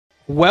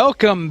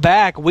Welcome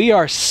back. We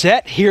are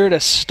set here to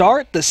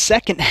start the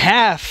second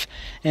half.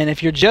 And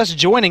if you're just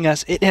joining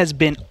us, it has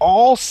been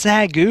all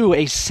SAGU,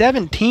 a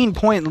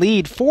 17-point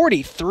lead,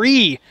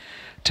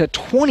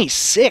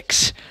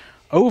 43-26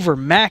 over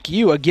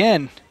MACU.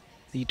 Again,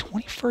 the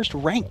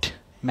 21st ranked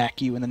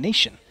MACU in the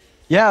nation.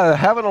 Yeah,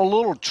 having a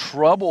little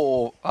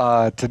trouble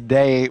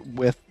today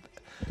with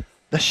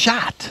the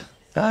shot.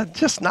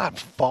 Just not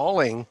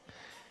falling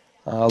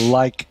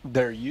like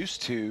they're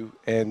used to,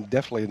 and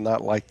definitely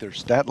not like their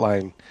stat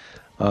line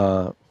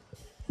as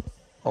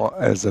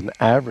an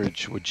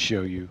average would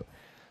show you.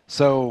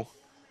 So,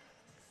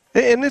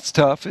 and it's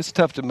tough. It's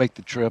tough to make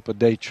the trip, a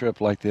day trip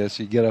like this.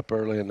 You get up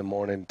early in the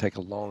morning, take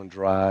a long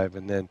drive,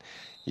 and then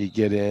you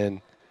get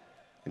in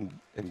and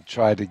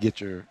try to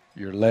get your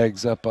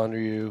legs up under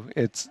you.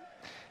 It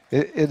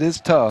is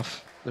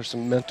tough. There's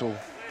some mental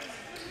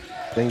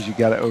things you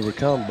got to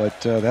overcome, but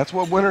that's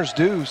what winners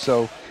do.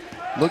 So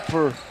look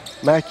for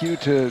MACU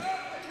to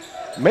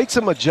make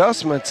some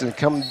adjustments and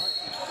come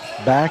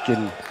back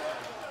and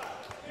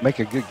make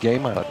a good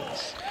game out of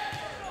this.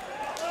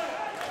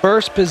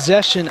 First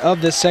possession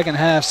of the second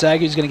half,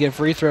 SAGU's going to get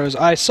free throws.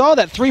 I saw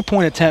that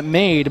three-point attempt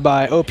made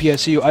by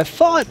OPSU. I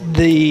thought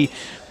the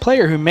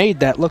player who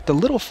made that looked a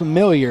little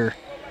familiar.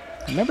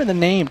 Remember the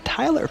name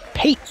Tyler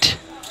Pate?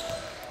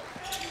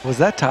 Was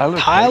that Tyler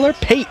Pate? Tyler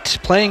Pate,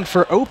 playing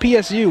for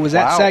OPSU, was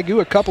at SAGU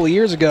a couple of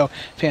years ago.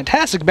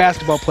 Fantastic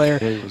basketball player.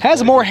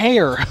 Has more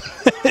hair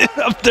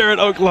up there in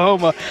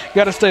Oklahoma.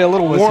 Got to stay a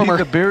little warmer.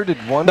 Was he the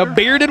bearded wonder? The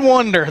bearded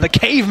wonder, the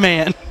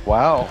caveman.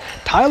 Wow.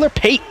 Tyler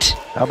Pate.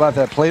 How about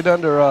that? Played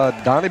under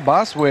Donnie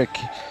Boswick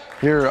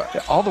here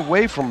all the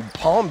way from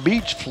Palm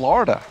Beach,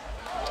 Florida.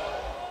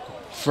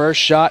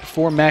 First shot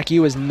for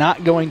MACU is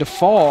not going to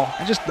fall.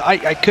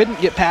 I couldn't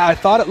get past.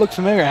 I thought it looked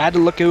familiar. I had to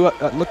look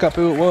up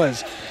who it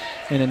was.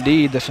 And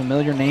indeed, the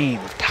familiar name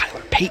of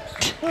Tyler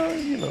Pate.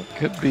 You know,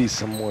 could be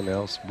someone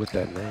else with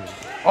that name.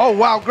 Oh,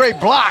 wow, great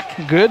block.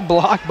 Good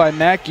block by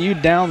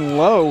MACU down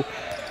low.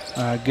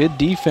 Good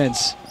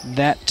defense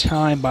that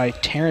time by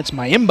Terrence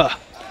Mayimba.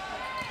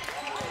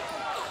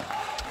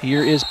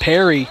 Here is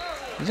Perry.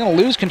 He's going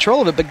to lose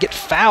control of it, but get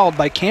fouled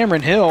by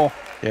Cameron Hill.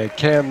 Yeah,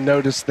 Cam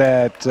noticed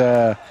that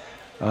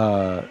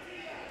it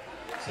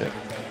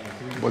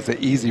was an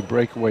easy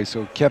breakaway,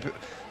 so kept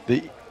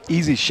the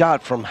easy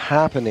shot from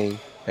happening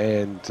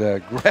and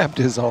grabbed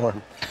his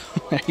arm.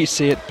 You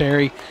see it,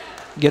 Perry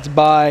gets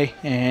by,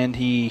 and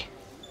he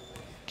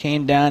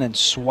came down and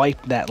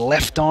swiped that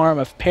left arm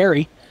of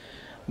Perry.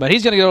 But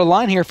he's going to go to the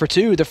line here for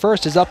two. The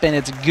first is up, and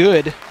it's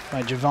good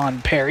by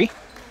Javon Perry.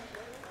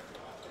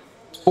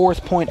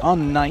 Fourth point on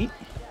the night.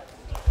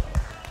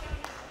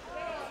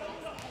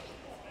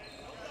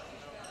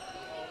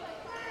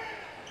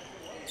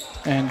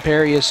 And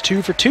Perry is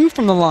 2 for 2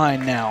 from the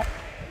line now,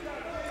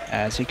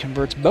 as he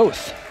converts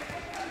both.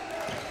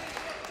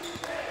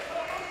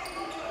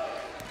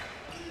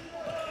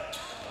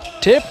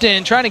 Tipped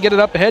in, trying to get it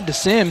up ahead to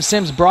Sims.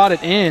 Sims brought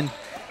it in.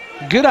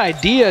 Good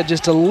idea,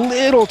 just a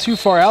little too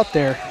far out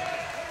there.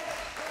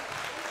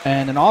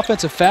 And an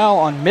offensive foul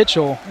on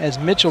Mitchell as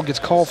Mitchell gets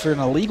called for an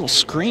illegal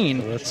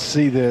screen. Let's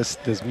see this.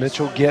 Does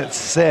Mitchell get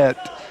set?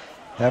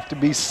 Have to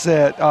be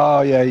set. Oh,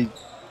 yeah, he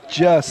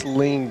just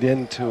leaned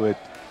into it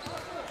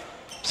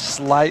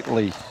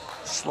slightly.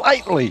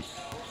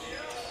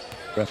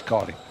 Ref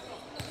caught him.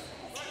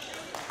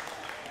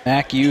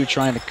 MACU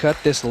trying to cut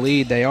this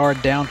lead. They are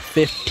down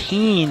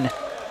 15.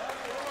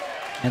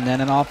 And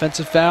then an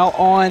offensive foul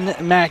on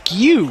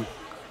MACU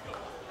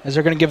as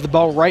they're going to give the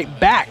ball right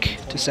back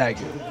to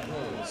SAGU.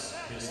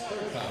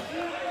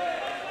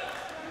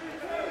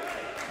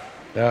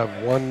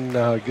 One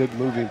good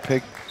moving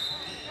pick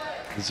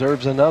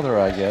deserves another,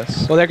 I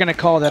guess. Well, they're going to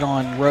call that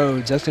on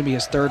Rhodes. That's going to be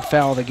his third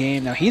foul of the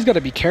game. Now, he's got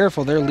to be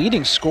careful. They're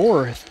leading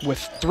scorer with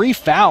 3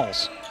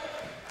 fouls.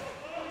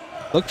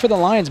 Look for the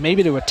Lions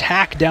maybe to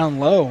attack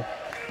down low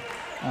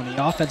on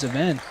the offensive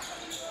end.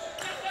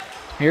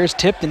 Here's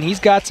Tipton. He's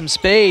got some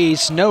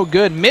space. No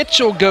good.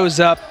 Mitchell goes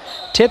up.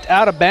 Tipped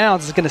out of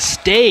bounds. Is going to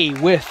stay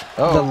with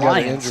the Lions. Got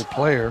an injured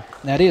player.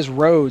 That is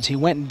Rhodes. He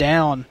went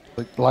down.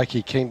 Looked like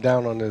he came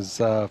down on his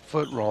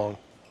foot wrong.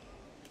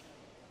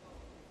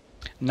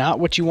 Not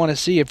what you want to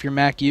see if you're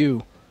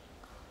MACU.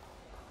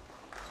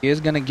 He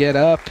is going to get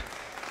up.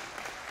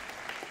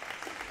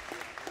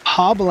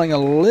 Hobbling a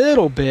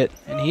little bit,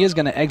 and he is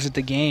going to exit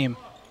the game,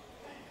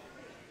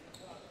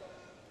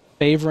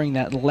 favoring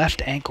that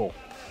left ankle.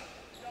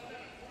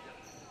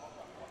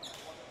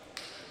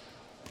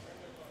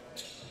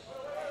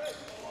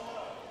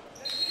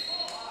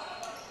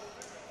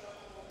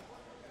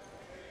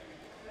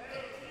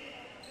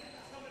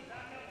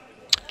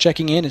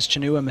 Checking in is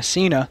Chinua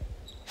Messina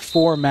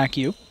for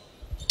MACU.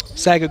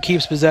 SAGU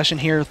keeps possession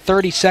here.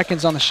 30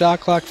 seconds on the shot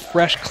clock.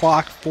 Fresh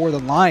clock for the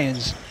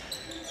Lions.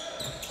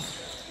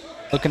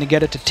 Looking to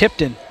get it to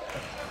Tipton.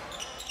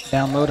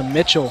 Down low to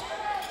Mitchell.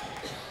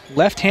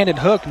 Left-handed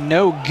hook,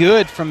 no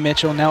good from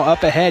Mitchell. Now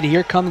up ahead,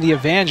 here come the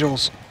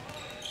Evangels.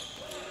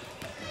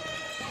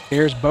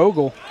 Here's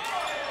Bogle.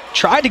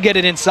 Tried to get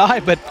it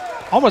inside, but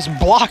almost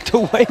blocked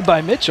away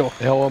by Mitchell.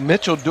 Yeah, well,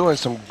 Mitchell doing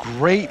some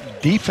great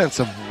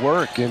defensive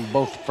work in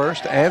both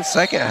first and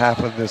second half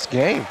of this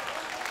game.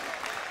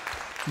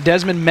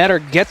 Desmond Metter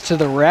gets to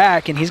the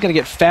rack, and he's going to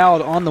get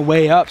fouled on the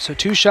way up. So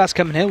 2 shots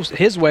coming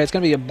his way. It's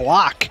going to be a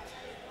block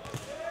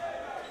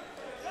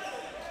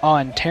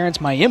on Terrence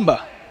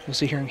Mayimba. You'll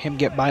see him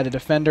get by the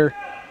defender,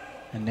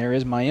 and there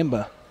is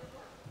Mayimba.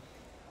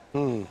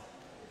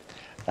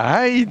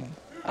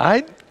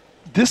 I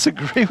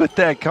disagree with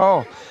that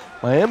call.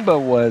 Mayimba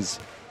was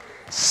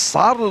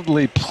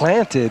solidly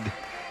planted,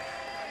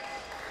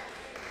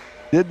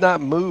 did not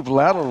move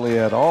laterally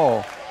at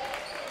all.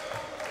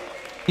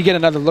 You get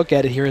another look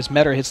at it here as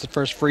Metter hits the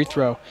first free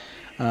throw.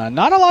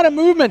 Not a lot of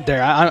movement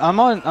there.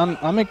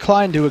 I'm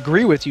inclined to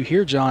agree with you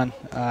here, John.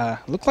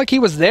 Looked like he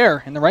was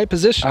there in the right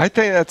position. I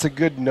think that's a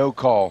good no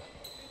call.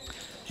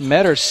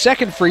 Metter's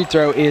second free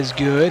throw is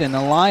good, and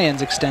the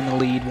Lions extend the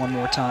lead one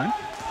more time.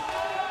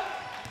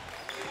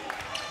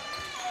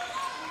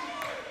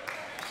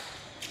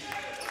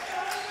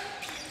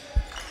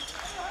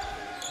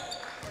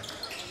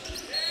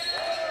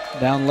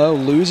 Down low,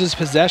 loses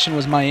possession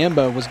was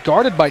Mayimba, was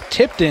guarded by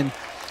Tipton,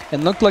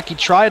 and looked like he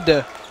tried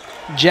to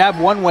jab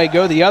one way,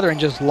 go the other, and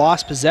just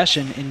lost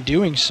possession in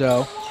doing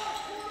so.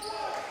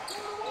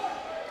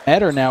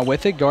 Metter now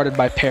with it, guarded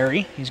by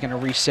Perry. He's going to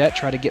reset,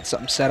 try to get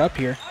something set up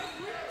here.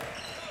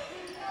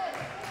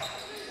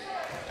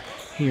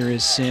 Here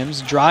is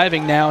Sims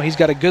driving now. He's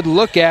got a good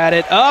look at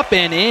it, up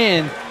and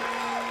in.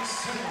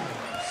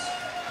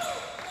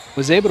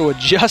 Was able to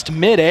adjust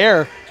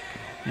midair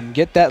and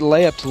get that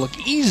layup to look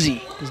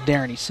easy as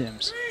Darren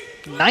Sims.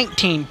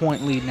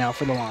 19-point lead now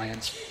for the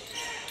Lions.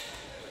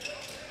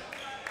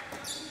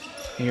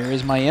 Here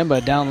is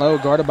Mayimba down low,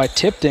 guarded by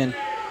Tipton.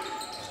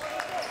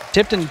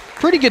 Tipton,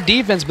 pretty good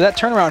defense, but that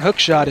turnaround hook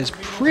shot is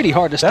pretty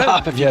hard to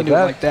stop if you can do it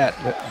like that.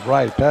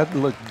 Right, that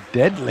looked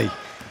deadly.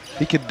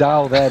 He could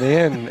dial that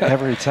in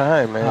every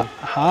time, man.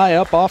 High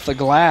up off the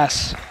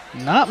glass.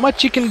 Not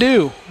much you can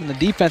do on the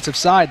defensive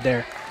side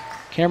there.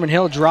 Cameron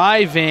Hill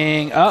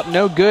driving up,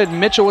 no good.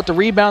 Mitchell with the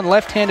rebound,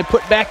 left-handed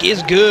putback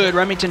is good.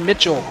 Remington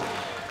Mitchell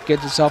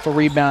gets himself a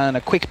rebound and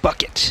a quick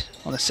bucket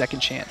on the second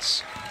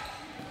chance.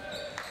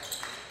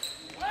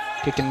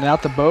 Kicking it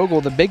out to Bogle.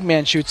 The big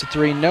man shoots a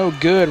three. No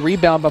good.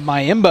 Rebound by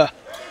Mayimba.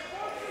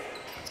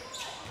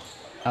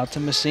 Out to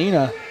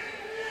Messina.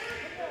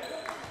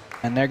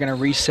 And they're going to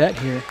reset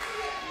here.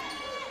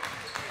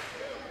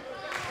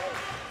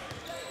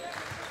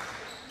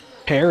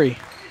 Perry.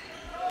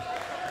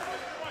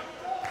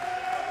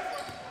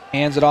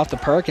 Hands it off to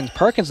Perkins.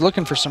 Perkins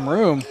looking for some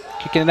room.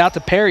 Kicking it out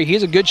to Perry.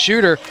 He's a good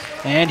shooter.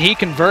 And he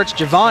converts.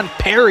 Javon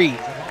Perry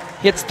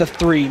hits the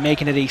three,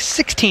 making it a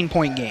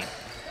 16-point game.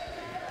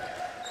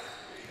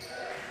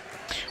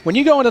 When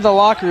you go into the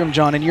locker room,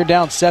 John, and you're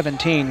down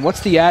 17,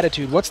 what's the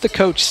attitude? What's the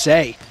coach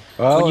say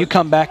when you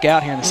come back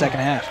out here in the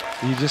second half?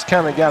 You just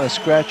kind of got to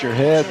scratch your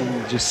head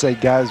and just say,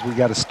 guys, we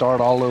got to start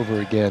all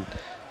over again.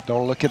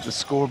 Don't look at the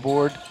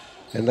scoreboard,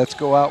 and let's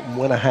go out and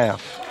win a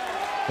half.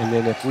 And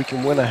then if we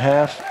can win a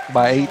half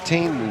by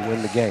 18, we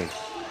win the game.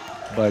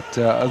 But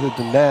other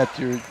than that,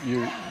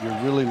 you're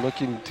really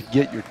looking to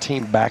get your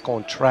team back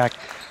on track,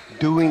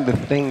 doing the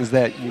things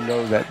that you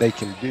know that they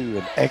can do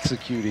and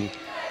executing.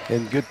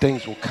 And good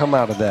things will come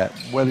out of that.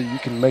 Whether you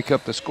can make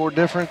up the score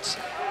difference,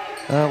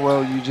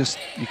 well, you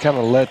kind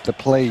of let the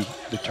play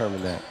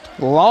determine that.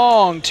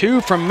 Long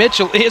two from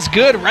Mitchell is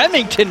good.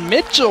 Remington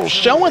Mitchell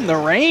showing the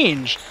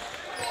range.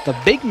 The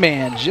big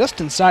man just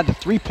inside the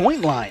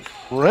three-point line.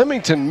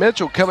 Remington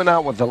Mitchell coming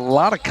out with a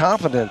lot of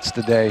confidence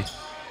today.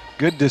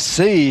 Good to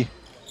see.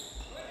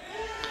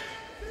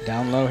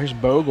 Down low, here's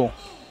Bogle.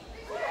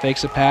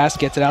 Fakes a pass,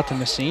 gets it out to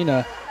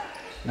Messina.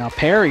 Now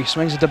Perry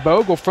swings it to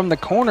Bogle from the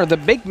corner. The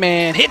big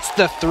man hits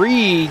the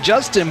three.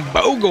 Justin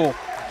Bogle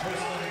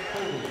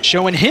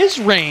showing his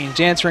range,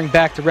 answering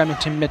back to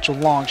Remington Mitchell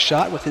long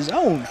shot with his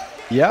own.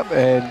 Yep,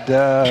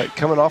 and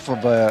coming off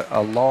of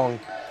a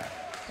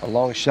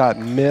long shot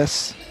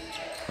miss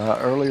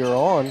earlier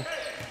on.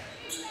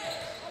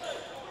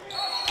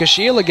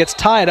 Kashila gets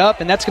tied up,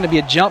 and that's going to be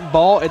a jump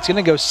ball. It's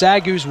going to go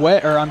SAGU's way,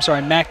 or I'm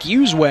sorry,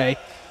 MacU's way.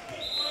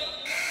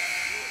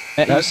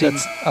 That's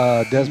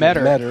Desmond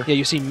Metter. Yeah,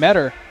 you see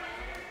Metter.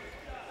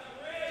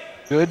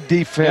 Good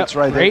defense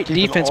right there. Great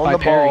defense by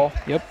Perry. Ball.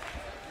 Yep.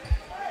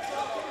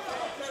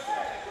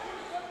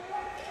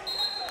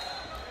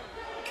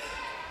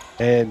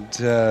 And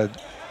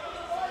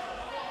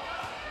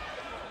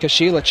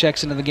Kashila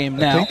checks into the game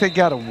now. I think they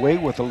got away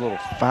with a little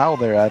foul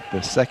there at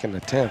the second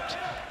attempt,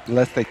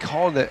 unless they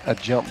called it a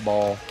jump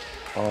ball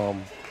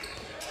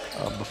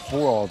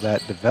before all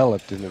that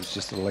developed, and it was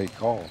just a late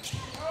call.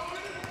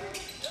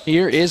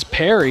 Here is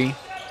Perry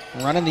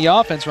running the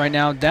offense right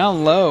now,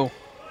 down low.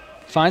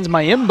 Finds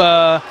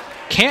Mayimba,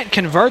 can't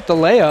convert the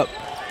layup.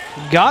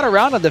 Got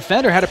around a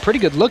defender, had a pretty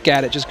good look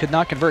at it, just could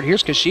not convert.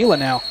 Here's Kashila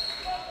now.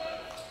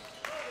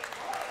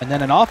 And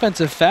then an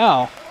offensive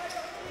foul.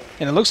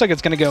 And it looks like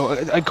it's going to go,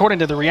 according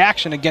to the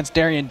reaction, against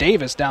Darian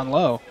Davis down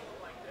low.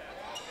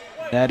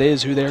 That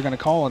is who they're going to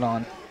call it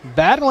on.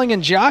 Battling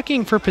and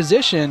jockeying for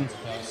position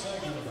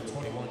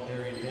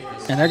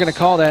And they're going to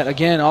call that,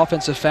 again,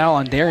 offensive foul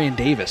on Darian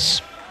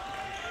Davis.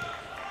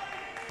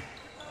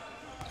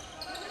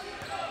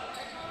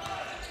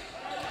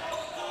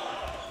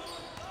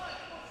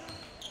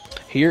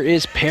 Here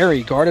is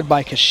Perry, guarded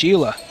by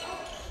Kashila.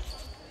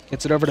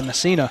 Gets it over to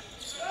Messina.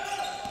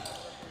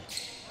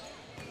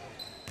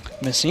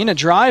 Messina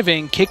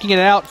driving, kicking it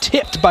out,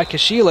 tipped by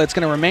Kashila. It's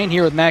going to remain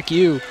here with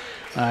MacU.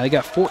 They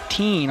got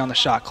 14 on the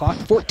shot clock.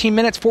 14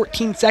 minutes,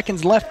 14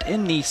 seconds left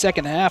in the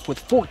second half with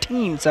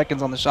 14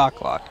 seconds on the shot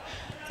clock.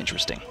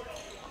 Interesting.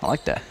 I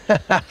like that.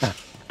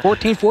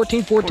 14,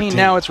 14, 14.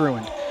 Now it's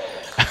ruined.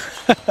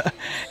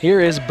 Here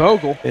is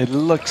Bogle. It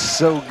looks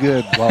so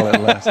good while it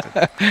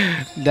lasted.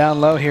 Down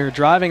low here,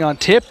 driving on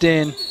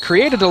Tipton.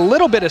 Created a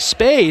little bit of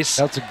space.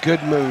 That's a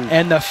good move.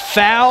 And the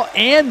foul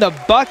and the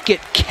bucket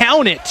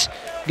count it.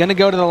 Going to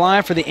go to the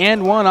line for the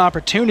and one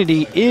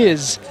opportunity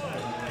is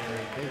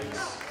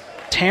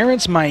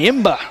Terrence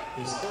Mayimba.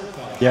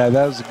 Yeah,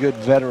 that was a good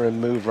veteran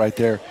move right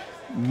there.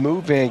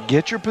 Move in,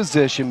 get your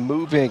position,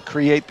 move in,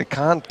 create the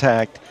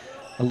contact,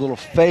 a little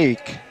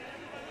fake.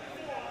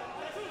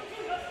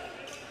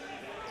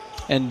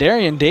 And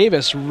Darian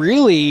Davis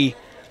really,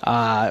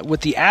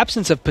 with the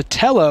absence of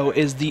Patello,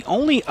 is the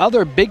only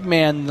other big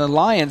man the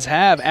Lions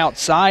have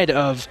outside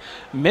of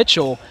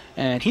Mitchell.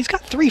 And he's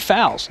got 3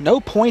 fouls. No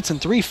points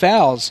and 3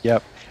 fouls.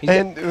 Yep.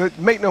 And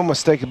make no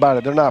mistake about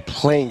it, they're not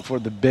playing for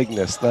the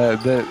bigness.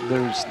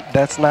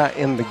 That's not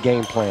in the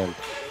game plan.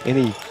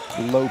 Any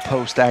low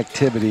post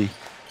activity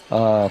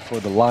for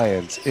the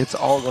Lions. It's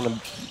all going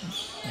to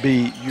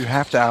be, you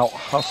have to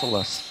out-hustle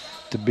us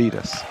to beat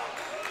us.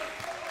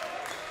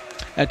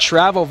 A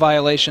travel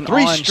violation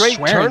 3 on straight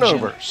Swearingen.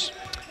 turnovers.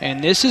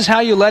 And this is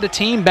how you let a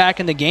team back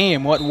in the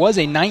game. What was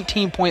a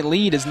 19-point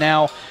lead is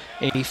now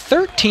a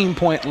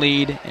 13-point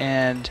lead,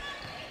 and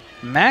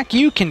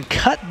MacU can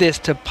cut this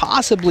to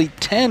possibly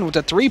 10 with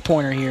a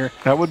 3-pointer here.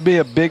 That would be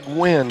a big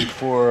win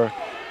for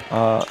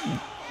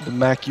the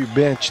MacU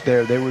bench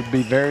there. They would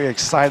be very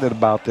excited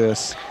about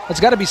this.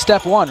 It's got to be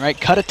step one, right?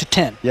 Cut it to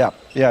 10. Yeah.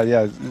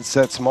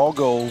 Set small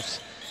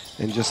goals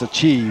and just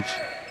achieve.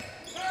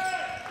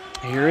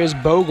 Here is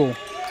Bogle,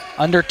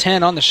 under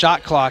 10 on the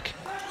shot clock.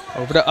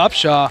 Over to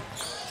Upshaw.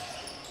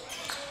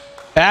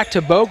 Back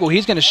to Bogle.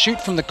 He's going to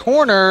shoot from the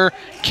corner.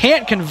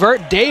 Can't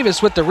convert.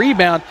 Davis with the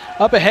rebound.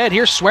 Up ahead,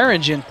 here's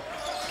Swearingen.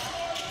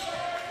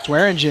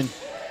 Swearingen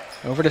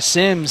over to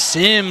Sims.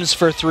 Sims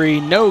for 3.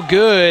 No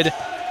good.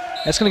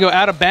 That's going to go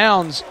out of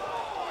bounds.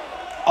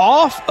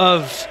 Off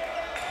of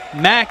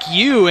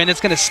MacU, and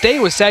it's going to stay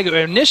with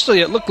SAGU.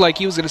 Initially, it looked like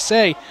he was going to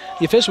say,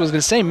 the official was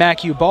going to say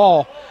MacU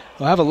ball.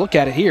 We'll have a look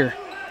at it here.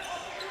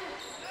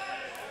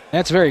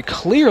 That's very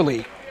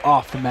clearly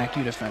off the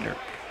MacU defender.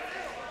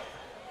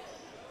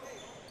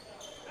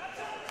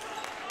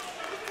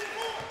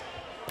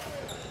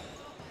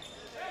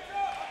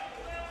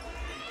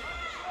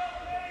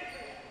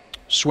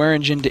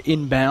 Swearingen to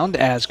inbound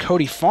as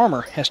Cody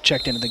Farmer has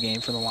checked into the game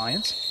for the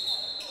Lions.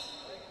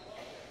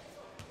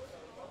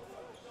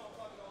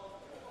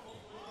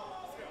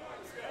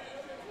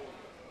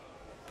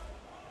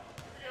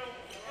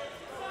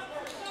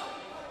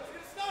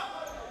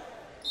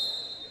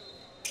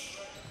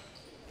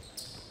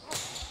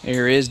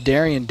 Here is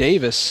Darian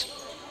Davis.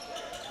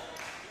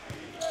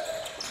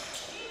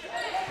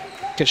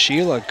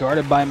 Kashila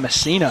guarded by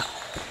Messina.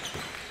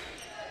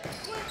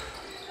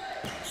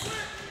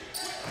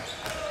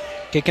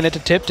 Kicking it to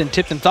Tipton.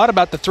 Tipton thought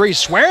about the 3.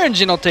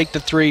 Swearingen will take the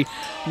 3.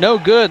 No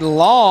good.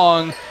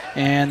 Long.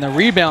 And the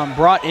rebound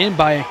brought in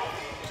by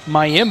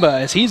Mayimba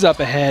as he's up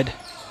ahead.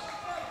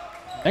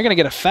 They're going to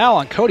get a foul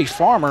on Cody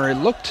Farmer. It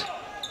looked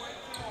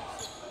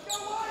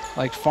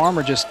like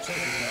Farmer just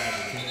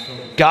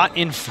got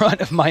in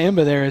front of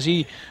Mayimba there as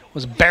he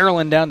was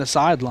barreling down the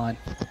sideline.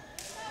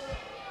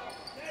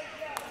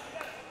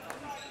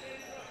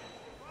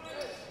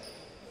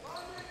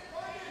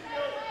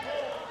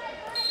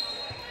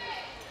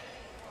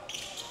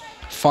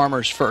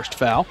 Farmer's first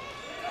foul.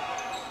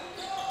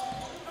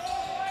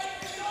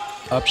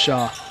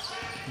 Upshaw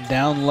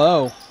down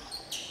low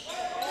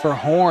for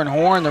Horn.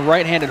 Horn, the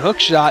right-handed hook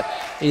shot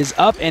is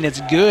up and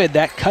it's good.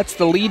 That cuts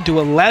the lead to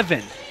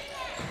 11.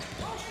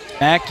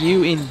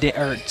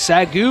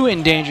 SAGU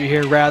in danger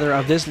here, rather,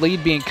 of this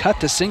lead being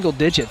cut to single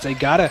digits. They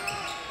got to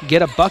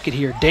get a bucket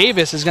here.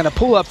 Davis is going to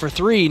pull up for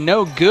 3.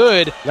 No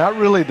good. Not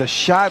really the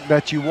shot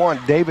that you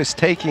want Davis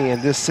taking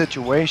in this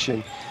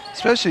situation,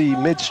 especially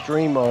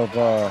midstream of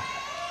a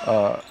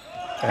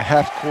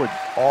half-court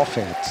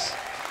offense.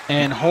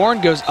 And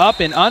Horn goes up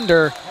and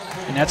under,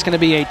 and that's going to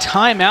be a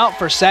timeout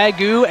for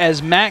SAGU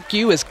as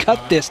MacU has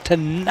cut this to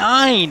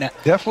 9.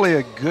 Definitely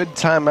a good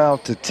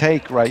timeout to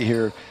take right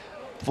here.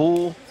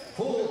 Full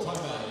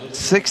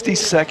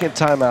 60-second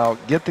timeout.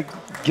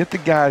 Get the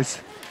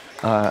guys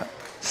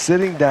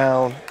sitting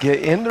down,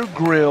 get in their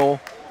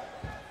grill,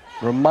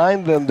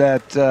 remind them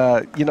that,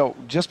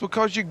 just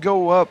because you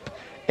go up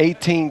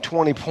 18,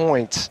 20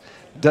 points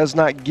does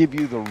not give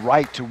you the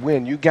right to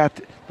win. You got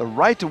the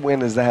right to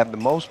win is to have the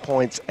most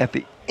points at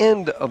the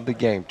end of the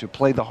game, to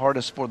play the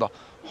hardest for the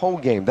whole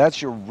game.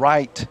 That's your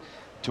right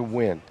to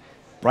win.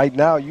 Right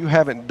now, you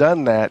haven't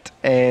done that,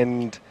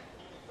 and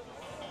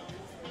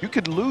you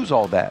could lose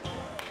all that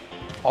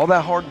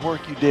hard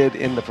work you did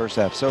in the first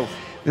half. So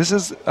this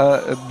is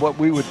what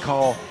we would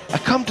call a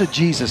come to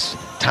Jesus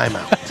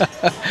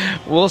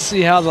timeout. We'll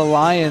see how the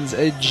Lions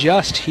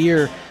adjust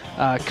here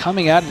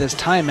coming out of this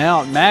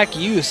timeout.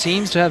 MacU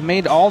seems to have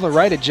made all the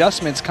right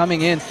adjustments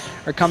coming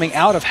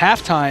out of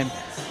halftime,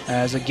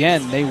 as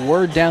again, they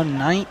were down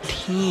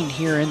 19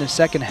 here in the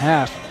second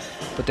half,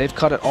 but they've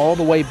cut it all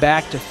the way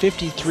back to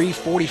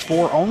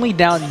 53-44, only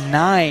down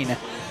 9.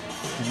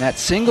 And that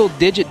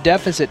single-digit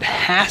deficit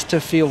has to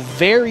feel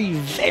very,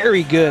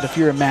 very good if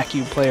you're a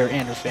MacU player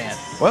and a fan.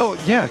 Well,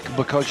 yeah,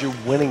 because you're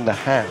winning the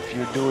half.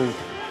 You're doing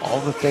all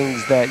the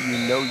things that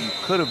you know you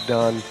could have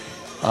done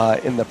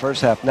in the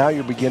first half. Now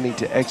you're beginning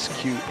to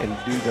execute and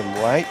do them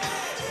right.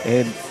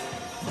 And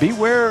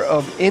beware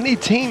of any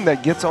team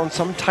that gets on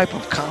some type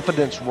of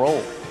confidence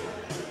roll.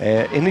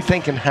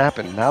 Anything can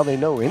happen. Now they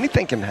know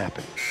anything can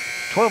happen.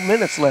 12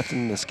 minutes left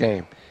in this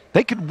game.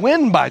 They could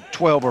win by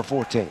 12 or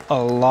 14.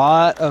 A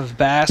lot of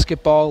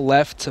basketball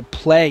left to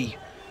play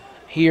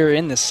here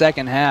in the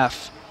second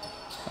half.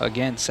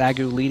 Again,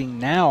 SAGU leading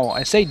now.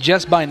 I say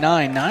just by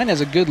 9. 9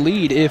 is a good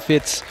lead if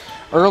it's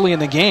early in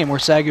the game where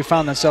SAGU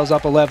found themselves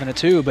up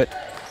 11-2. But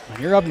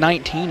when you're up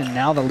 19 and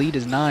now the lead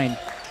is 9,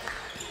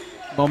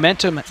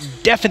 momentum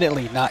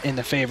definitely not in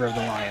the favor of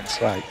the Lions.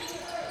 Right.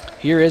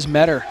 Here is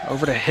Metter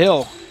over to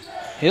Hill.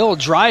 Hill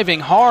driving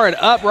hard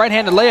up,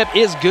 right-handed layup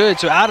is good.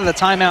 So out of the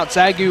timeout,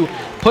 SAGU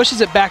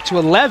pushes it back to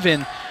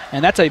 11,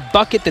 and that's a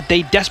bucket that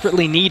they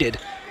desperately needed.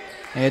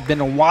 It had been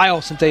a while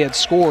since they had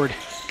scored.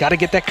 Got to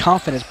get that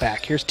confidence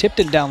back. Here's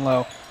Tipton down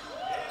low.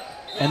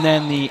 And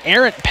then the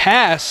errant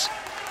pass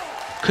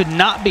could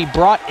not be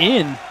brought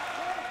in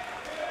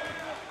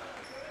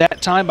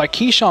that time by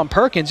Keyshawn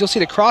Perkins. You'll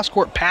see the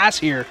cross-court pass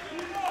here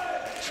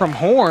from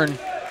Horn.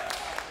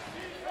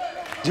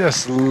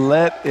 Just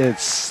let it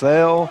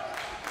sail.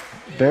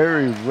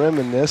 Very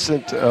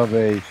reminiscent of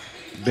a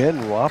Ben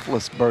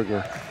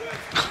Roethlisberger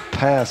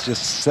pass,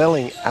 just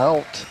selling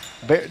out.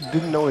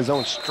 Didn't know his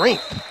own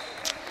strength.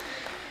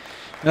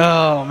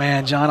 Oh,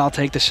 man, John, I'll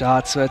take the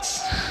shots. So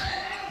it's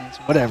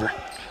whatever.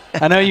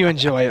 I know you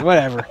enjoy it.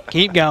 Whatever.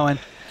 Keep going.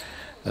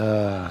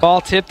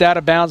 Ball tipped out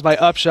of bounds by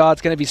Upshaw.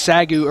 It's going to be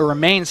SAGU, or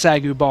remain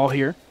SAGU ball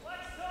here.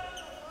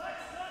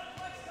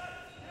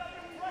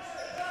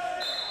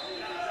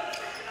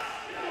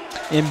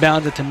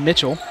 Inbounds it to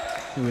Mitchell,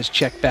 who was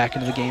checked back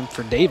into the game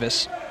for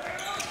Davis.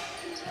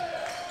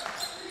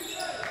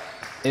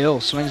 Hill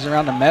swings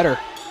around to Metter.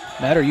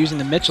 Metter using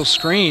the Mitchell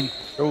screen.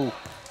 Oh,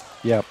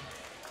 yep.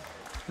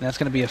 And that's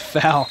going to be a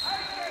foul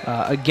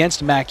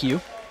against MacU.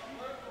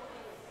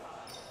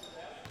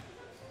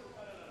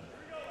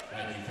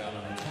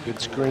 Good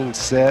screen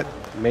set,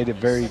 made it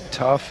very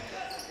tough.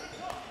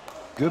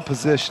 Good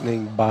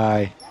positioning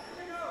by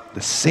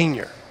the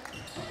senior,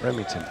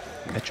 Remington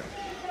Mitchell.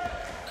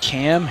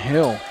 Cam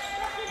Hill,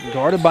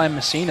 guarded by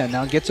Messina,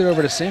 now gets it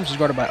over to Sims, who's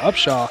guarded by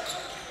Upshaw.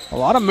 A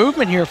lot of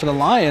movement here for the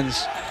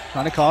Lions,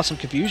 trying to cause some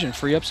confusion,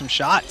 free up some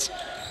shots.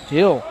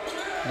 Hill,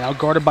 now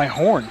guarded by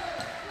Horn.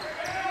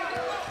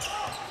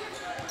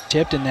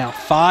 Tipton now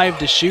 5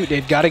 to shoot.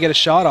 They've got to get a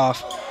shot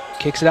off.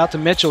 Kicks it out to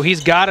Mitchell.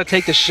 He's got to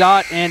take the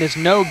shot, and it's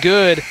no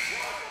good.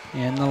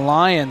 And the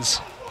Lions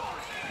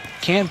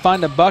can't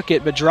find a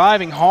bucket, but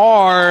driving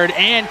hard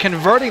and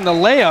converting the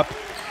layup,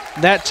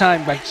 that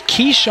time by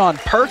Keyshawn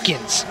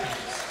Perkins.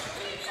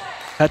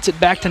 Cuts it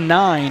back to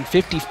 9,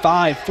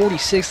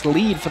 55-46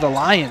 lead for the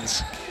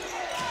Lions.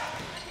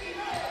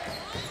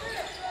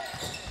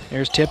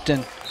 There's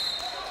Tipton.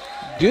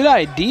 Good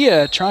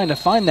idea trying to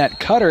find that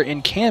cutter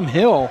in Cam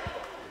Hill,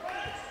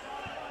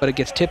 but it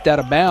gets tipped out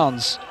of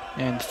bounds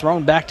and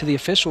thrown back to the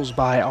officials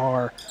by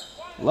our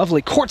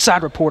lovely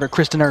courtside reporter,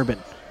 Kristen Urban.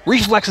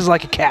 Reflexes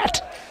like a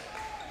cat.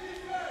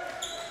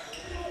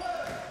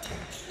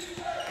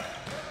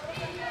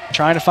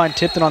 Trying to find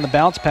Tipton on the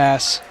bounce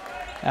pass.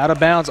 Out of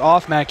bounds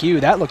off MacU.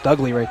 That looked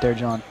ugly right there,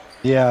 John.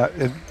 Yeah,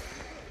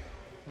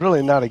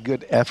 really not a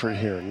good effort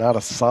here. Not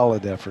a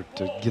solid effort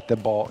to get the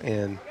ball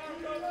in.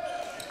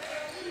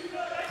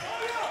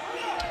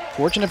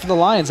 Fortunate for the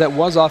Lions, that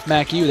was off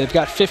MacU. They've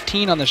got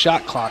 15 on the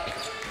shot clock.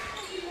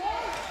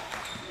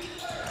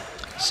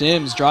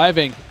 Sims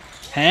driving,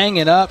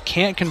 hanging up,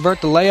 can't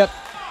convert the layup.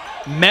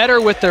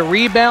 Metter with the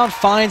rebound,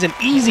 finds an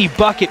easy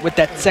bucket with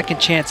that second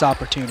chance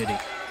opportunity.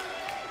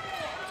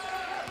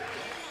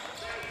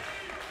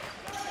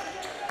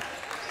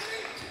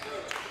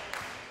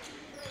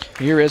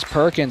 Here is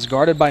Perkins,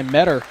 guarded by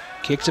Metter.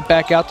 Kicks it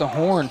back out to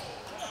Horn.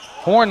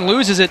 Horn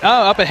loses it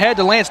up ahead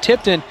to Lance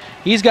Tipton.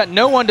 He's got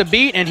no one to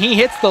beat, and he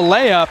hits the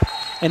layup.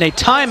 And a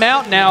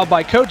timeout now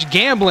by Coach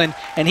Gamblin,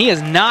 and he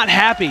is not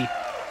happy.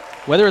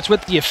 Whether it's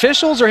with the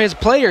officials or his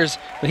players,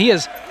 but he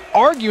is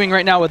arguing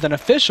right now with an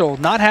official,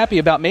 not happy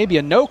about maybe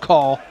a no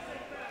call.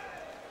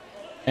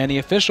 And the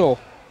official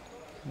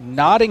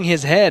nodding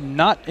his head,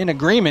 not in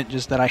agreement,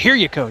 just that I hear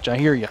you, Coach, I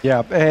hear you.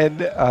 Yeah, and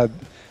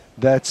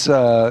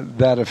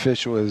that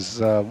official is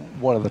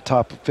one of the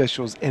top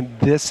officials in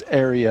this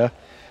area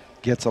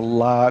gets a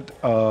lot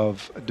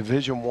of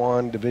Division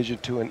I, Division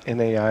II, and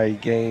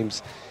NAIA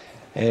games.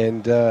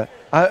 And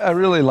I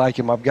really like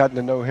him. I've gotten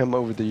to know him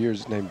over the years.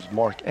 His name's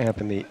Mark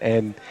Anthony,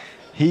 and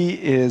he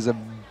is a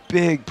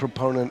big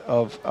proponent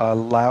of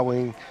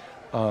allowing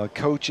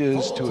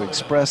coaches to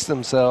express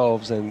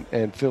themselves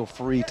and feel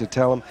free to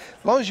tell them,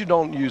 as long as you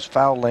don't use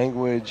foul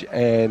language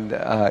and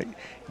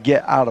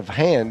get out of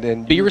hand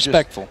and be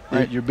respectful.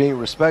 Right? You're being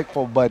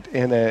respectful, but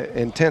in a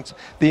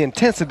the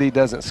intensity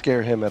doesn't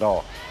scare him at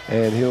all,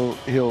 and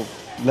he'll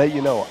let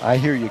you know, I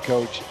hear you,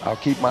 coach. I'll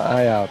keep my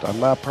eye out. I'm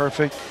not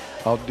perfect.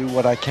 I'll do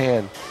what I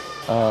can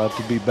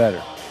to be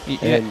better.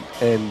 Yeah.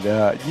 And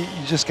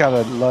you just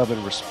gotta love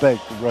and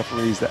respect the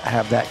referees that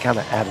have that kind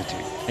of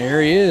attitude.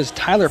 There he is,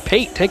 Tyler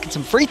Pate taking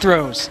some free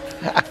throws.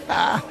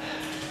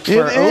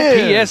 For It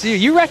OPSU.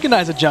 You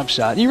recognize a jump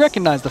shot. You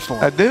recognize the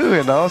form. I do,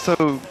 and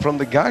also from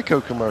the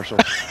Geico commercial.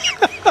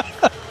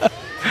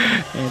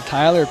 And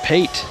Tyler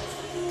Pate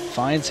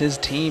finds his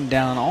team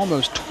down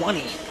almost 20.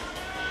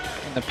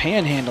 In the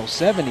Panhandle,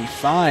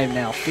 75,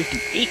 now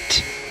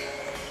 58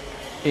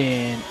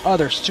 in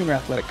other Sooner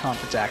Athletic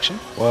Conference action.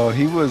 Well,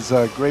 he was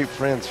great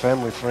friends,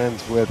 family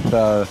friends with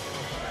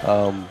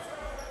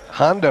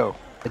Hondo.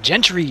 The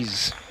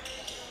Gentrys.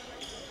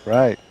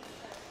 Right.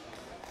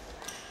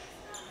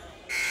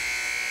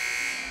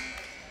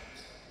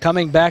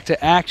 Coming back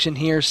to action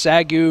here,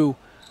 SAGU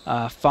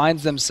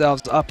finds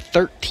themselves up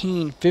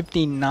 13,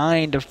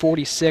 59 to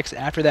 46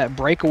 after that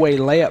breakaway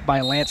layup by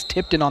Lance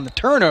Tipton on the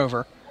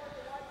turnover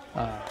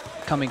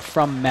coming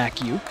from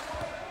MacU.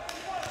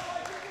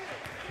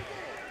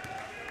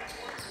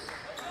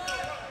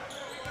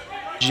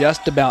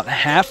 Just about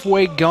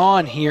halfway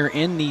gone here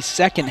in the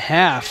second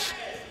half.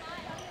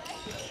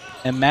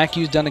 And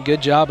MacU's done a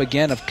good job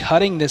again of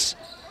cutting this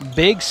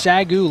big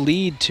SAGU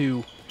lead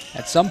to,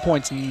 at some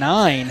points,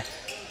 9.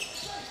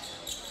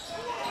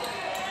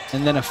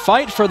 And then a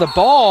fight for the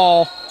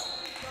ball.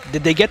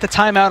 Did they get the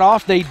timeout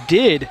off? They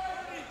did.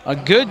 A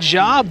good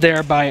job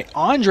there by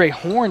Andre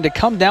Horn to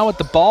come down with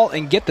the ball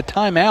and get the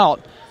timeout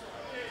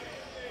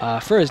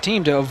for his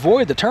team to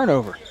avoid the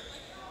turnover.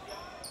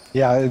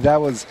 Yeah,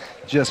 that was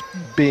just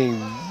being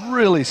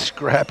really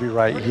scrappy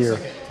right here.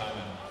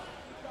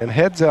 And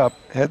heads up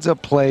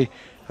play.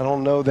 I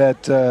don't know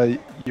that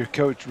your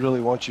coach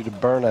really wants you to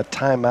burn a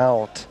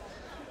timeout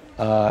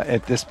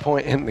at this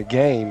point in the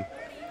game,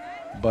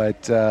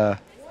 but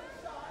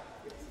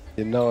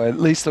you know, at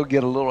least they'll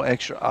get a little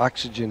extra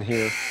oxygen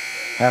here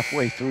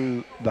halfway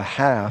through the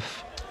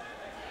half.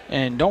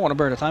 And don't want to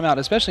burn a timeout,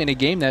 especially in a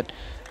game that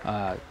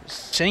that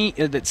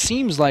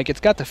seems like it's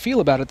got the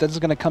feel about it that it's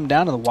going to come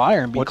down to the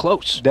wire and be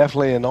close.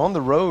 Definitely, and on the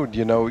road,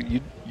 you know,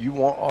 you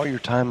want all your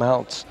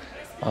timeouts,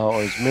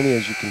 or as many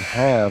as you can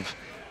have,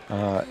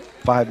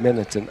 5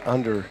 minutes and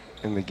under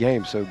in the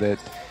game, so that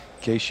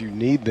in case you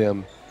need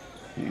them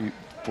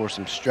for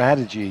some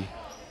strategy,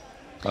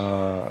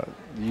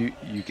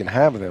 you can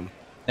have them.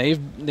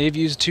 They've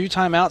used 2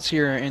 timeouts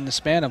here in the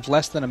span of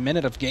less than a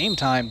minute of game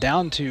time,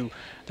 down to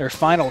their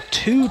final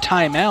 2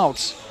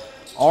 timeouts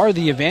are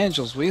the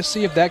Evangels. We'll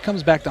see if that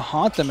comes back to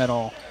haunt them at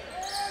all.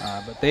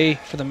 But they,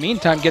 for the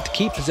meantime, get to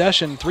keep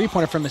possession.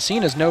 3-pointer from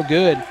Messina is no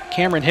good.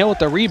 Cameron Hill with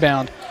the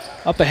rebound.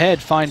 Up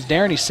ahead finds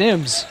Darren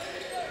Sims.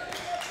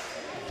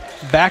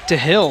 Back to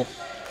Hill.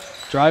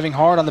 Driving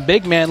hard on the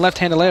big man.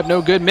 Left-handed layup,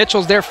 no good.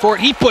 Mitchell's there for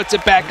it. He puts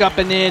it back up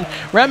and in.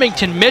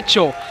 Remington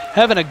Mitchell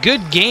having a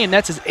good game.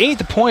 That's his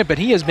 8th point, but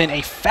he has been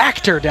a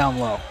factor down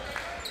low.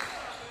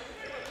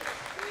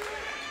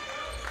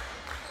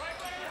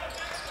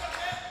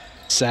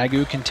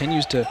 SAGU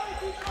continues to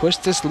push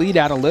this lead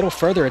out a little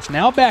further. It's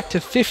now back to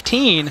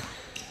 15.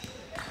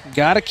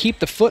 Got to keep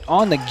the foot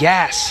on the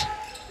gas.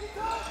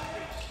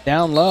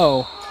 Down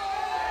low.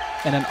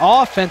 And an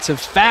offensive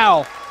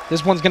foul.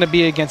 This one's going to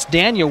be against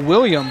Daniel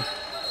William.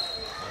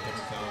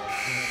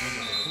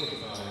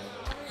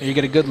 You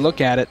get a good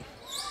look at it,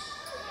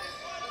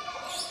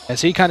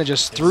 as he kind of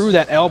just threw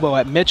that elbow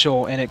at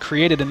Mitchell, and it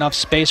created enough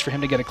space for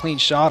him to get a clean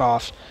shot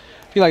off.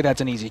 I feel like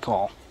that's an easy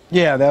call.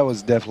 Yeah, that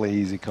was definitely an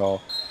easy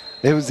call.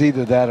 It was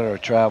either that or a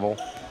travel.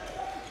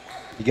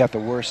 He got the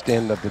worst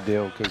end of the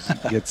deal because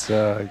he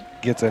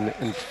gets an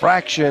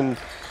infraction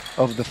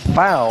of the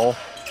foul.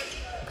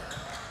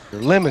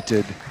 You're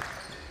limited.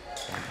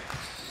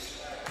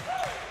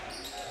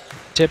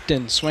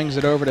 Tipton swings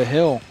it over to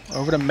Hill,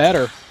 over to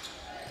Metter.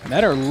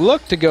 Metter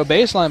looked to go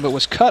baseline, but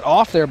was cut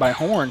off there by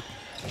Horn.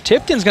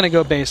 Tipton's going to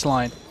go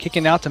baseline,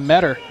 kicking out to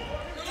Metter.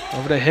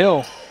 Over to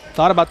Hill.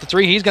 Thought about the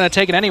 3. He's going to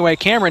take it anyway.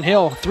 Cameron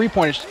Hill,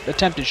 3-point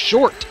attempt is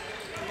short.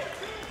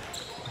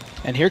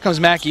 And here comes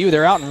MacU.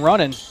 They're out and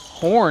running.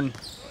 Horn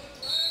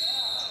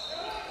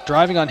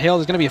driving on Hill.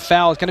 There's going to be a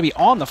foul. It's going to be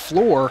on the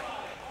floor.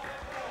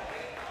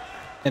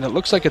 And it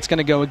looks like it's going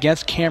to go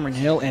against Cameron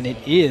Hill, and it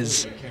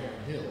is.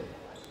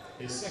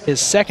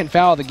 His 2nd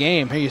foul of the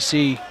game. Here you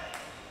see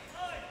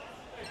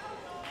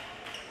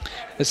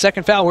the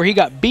 2nd foul where he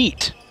got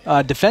beat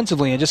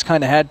defensively and just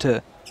kind of had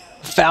to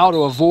foul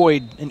to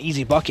avoid an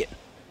easy bucket.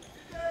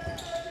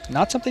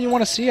 Not something you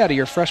want to see out of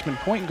your freshman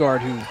point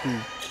guard who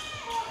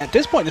at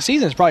this point in the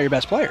season is probably your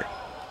best player.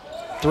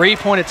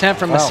 Three-point attempt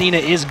from Messina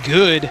is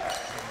good.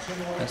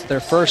 That's their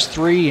first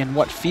three in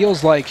what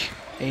feels like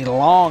a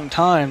long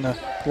time. The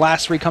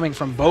last three coming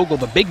from Bogle,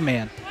 the big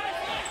man.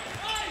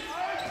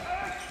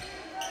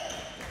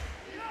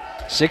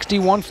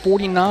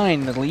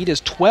 61-49, the lead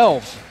is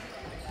 12.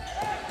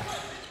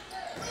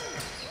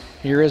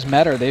 Here is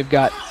Metter. They've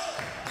got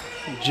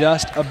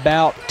just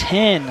about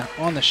 10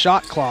 on the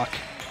shot clock.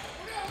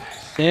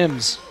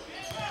 Sims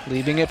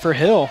leaving it for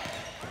Hill.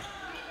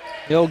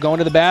 Hill going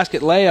to the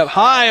basket, layup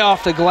high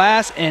off the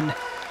glass and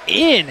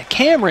in.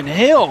 Cameron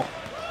Hill,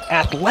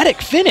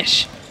 athletic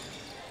finish.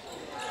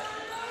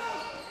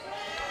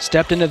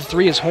 Stepped into the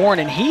three is Horn,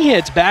 and he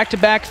hits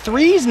back-to-back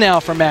threes now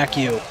for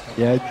MacU.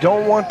 Yeah,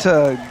 don't want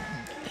to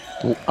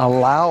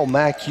allow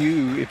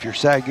MacU, if you're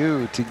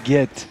SAGU, to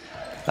get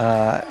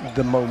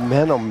the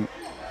momentum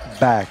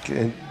back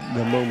and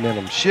the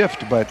momentum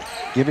shift, but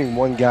giving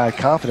one guy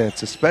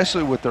confidence,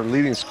 especially with their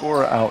leading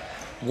scorer out.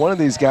 One of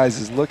these guys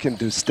is looking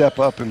to step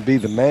up and be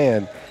the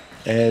man,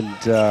 and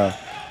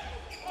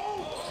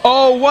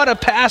oh, what a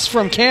pass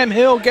from Cam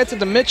Hill. Gets it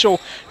to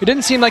Mitchell, who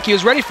didn't seem like he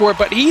was ready for it,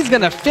 but he's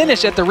going to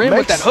finish at the rim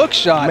with that hook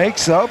shot.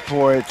 Makes up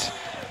for it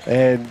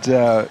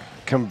and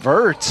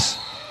converts.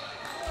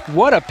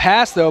 What a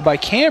pass, though, by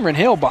Cameron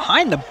Hill.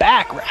 Behind the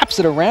back, wraps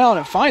it around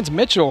and finds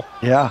Mitchell.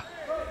 Yeah,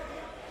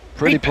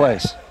 pretty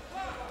place.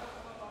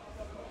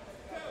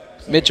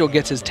 Mitchell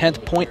gets his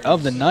 10th point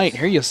of the night.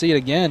 Here you'll see it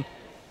again.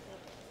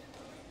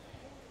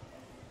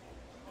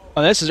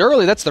 Oh, this is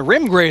early. That's the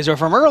rim grazer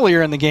from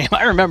earlier in the game.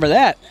 I remember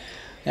that.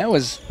 That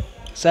was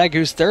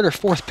SAGU's third or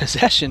fourth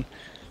possession.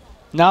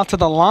 Now to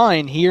the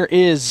line. Here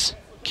is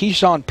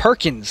Keyshawn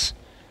Perkins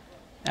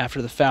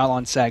after the foul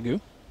on SAGU.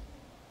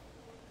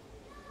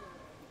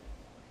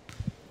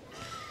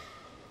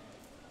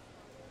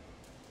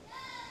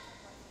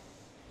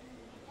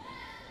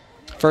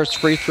 First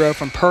free throw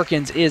from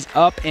Perkins is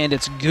up, and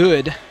it's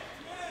good.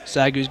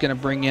 SAGU's going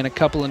to bring in a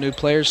couple of new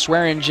players,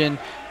 Swearingen,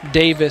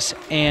 Davis,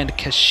 and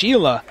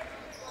Kashila.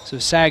 So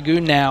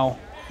SAGU now,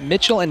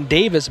 Mitchell and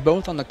Davis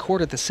both on the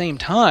court at the same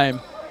time.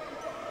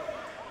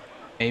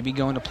 Maybe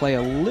going to play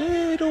a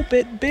little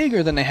bit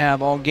bigger than they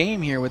have all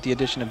game here with the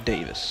addition of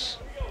Davis.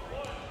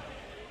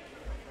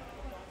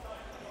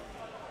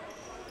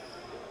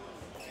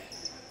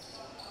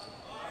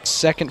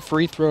 Second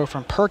free throw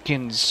from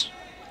Perkins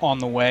on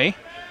the way.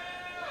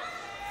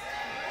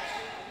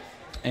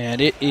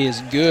 And it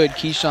is good.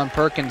 Keyshawn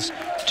Perkins,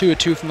 2 of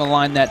 2 from the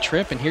line that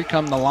trip. And here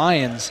come the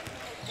Lions,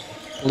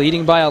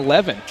 leading by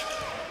 11.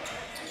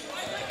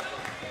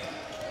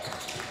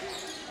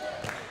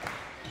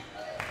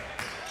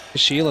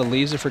 Sheila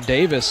leaves it for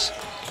Davis.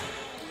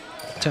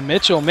 To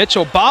Mitchell.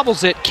 Mitchell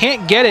bobbles it,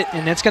 can't get it,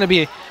 and it's going to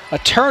be a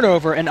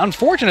turnover, an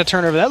unfortunate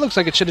turnover. That looks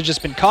like it should have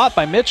just been caught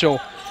by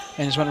Mitchell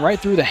and just went right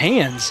through the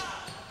hands.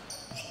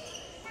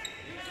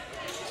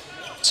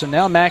 So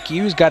now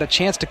MacU's got a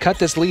chance to cut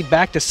this lead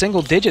back to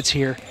single digits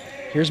here.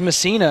 Here's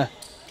Messina.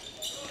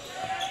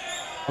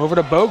 Over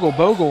to Bogle.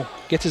 Bogle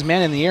gets his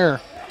man in the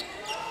air.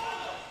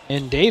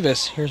 And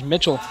Davis. Here's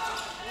Mitchell.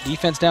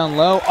 Defense down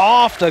low.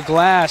 Off the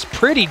glass.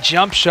 Pretty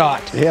jump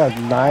shot. Yeah,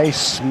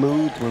 nice,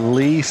 smooth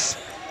release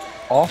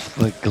off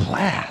the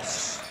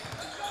glass.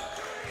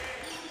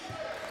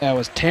 That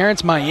was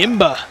Terrence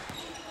Mayimba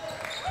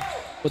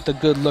with the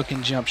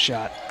good-looking jump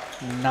shot.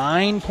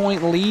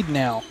 9-point lead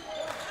now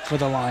for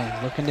the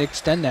Lions, looking to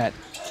extend that.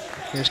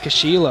 Here's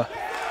Kashila.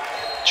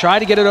 Tried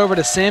to get it over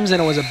to Sims,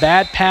 and it was a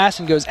bad pass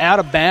and goes out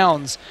of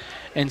bounds.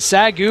 And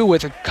SAGU,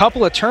 with a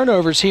couple of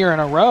turnovers here in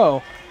a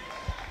row,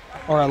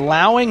 are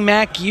allowing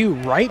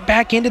MacU right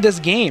back into this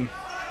game.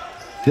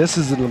 This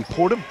is an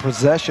important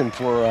possession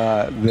for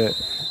the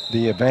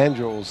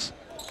Evangels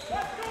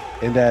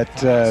in that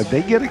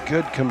they get a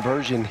good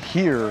conversion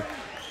here.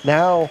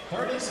 Now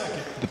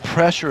the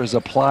pressure is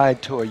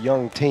applied to a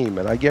young team,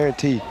 and I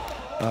guarantee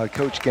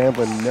Coach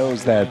Gamblin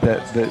knows that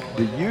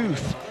the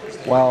youth,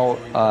 while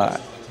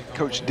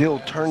Coach Dill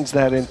turns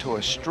that into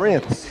a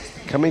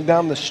strength, coming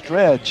down the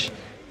stretch,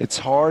 it's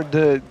hard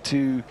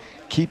to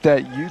keep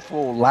that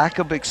youthful lack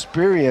of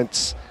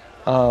experience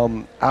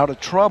out of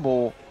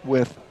trouble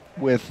with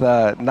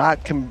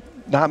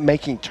not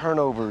making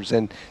turnovers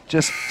and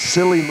just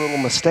silly little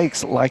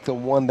mistakes like the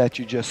one that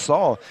you just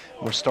saw.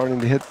 We're starting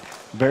to hit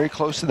very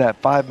close to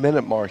that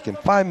 5-minute mark, and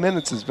 5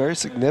 minutes is very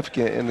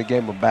significant in the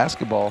game of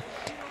basketball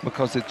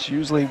because it's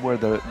usually where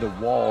the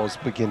walls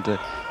begin to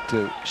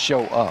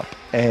show up,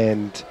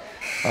 and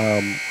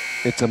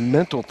it's a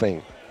mental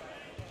thing.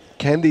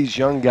 Can these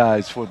young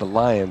guys for the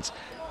Lions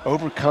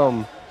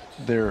overcome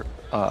their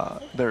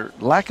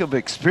lack of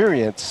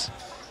experience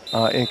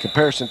in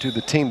comparison to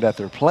the team that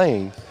they're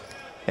playing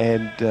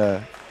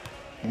and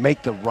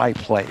make the right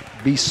play,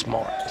 be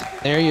smart?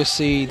 There you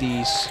see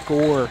the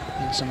score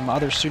in some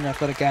other student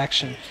athletic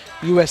action.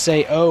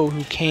 USAO,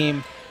 who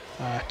came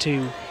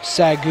to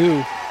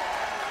SAGU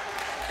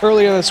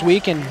earlier this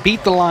week and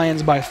beat the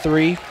Lions by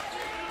 3,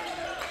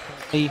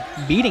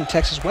 beating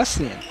Texas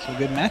Wesleyan. So a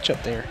good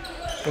matchup there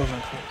over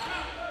in Cleveland.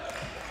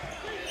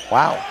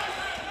 Wow.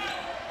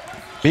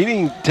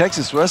 Beating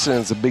Texas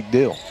Wesleyan is a big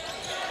deal.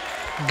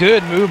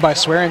 Good move by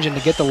Swearingen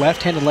to get the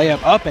left-handed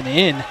layup up and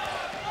in.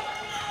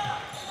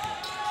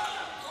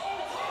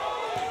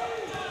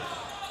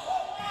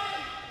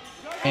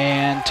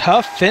 And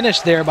tough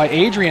finish there by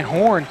Adrian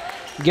Horn.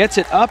 Gets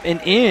it up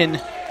and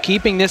in,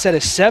 keeping this at a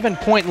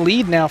 7-point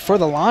lead now for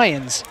the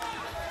Lions.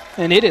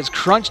 And it is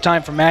crunch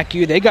time for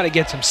MacU. They got to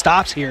get some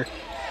stops here.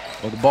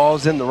 Well, the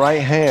ball's in the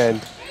right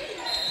hand.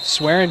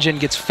 Swearingen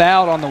gets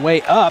fouled on the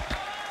way up.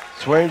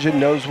 Swearingen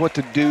knows what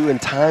to do in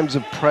times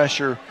of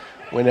pressure.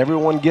 When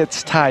everyone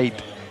gets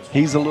tight,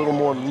 he's a little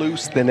more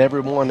loose than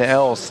everyone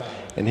else,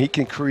 and he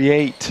can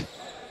create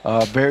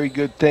very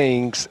good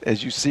things.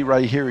 As you see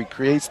right here, he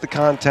creates the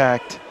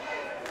contact.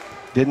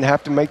 Didn't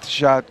have to make the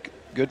shot.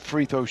 Good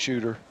free throw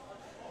shooter.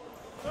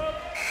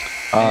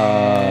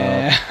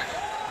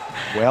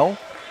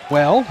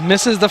 Well,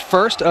 misses the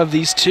first of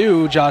these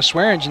two, Josh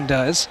Swearingen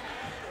does.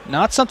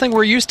 Not something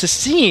we're used to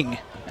seeing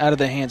out of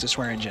the hands of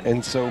Swearingen.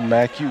 And so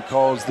MacU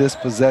calls this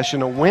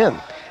possession a win.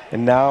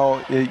 And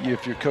now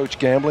if you're Coach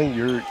Gambling,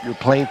 you're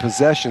playing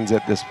possessions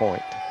at this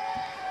point.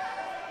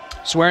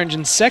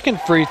 Swearingen's second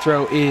free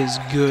throw is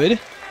good,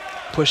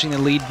 pushing the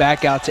lead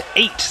back out to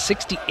 8,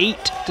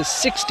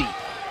 68-60.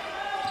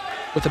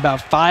 With about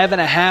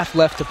 5.5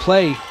 left to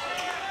play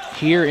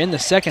here in the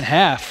second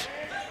half.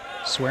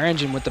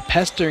 Swearingen with the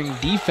pestering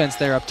defense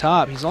there up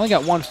top. He's only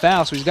got one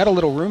foul, so he's got a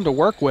little room to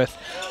work with.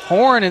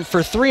 Horn and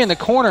for three in the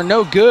corner,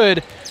 no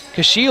good.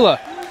 Kashila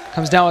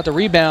comes down with the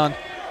rebound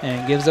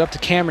and gives it up to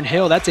Cameron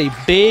Hill. That's a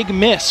big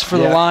miss for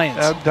the Lions.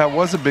 That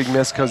was a big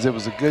miss because it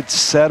was a good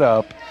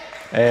setup,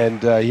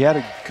 and he had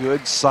a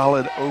good,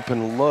 solid,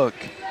 open look.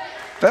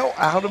 Fell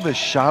out of his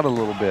shot a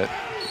little bit.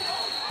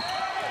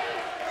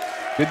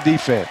 Good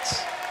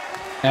defense.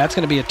 That's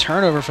going to be a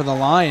turnover for the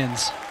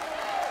Lions.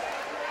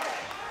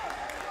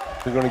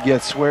 They're going to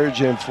get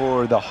Swearingen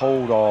for the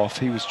hold off.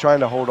 He was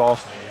trying to hold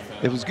off.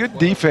 It was good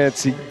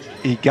defense.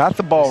 He got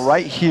the ball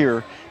right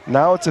here.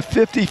 Now it's a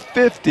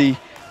 50-50,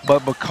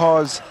 but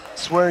because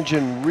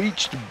Swearingen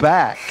reached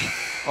back,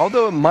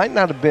 although it might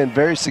not have been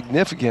very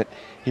significant,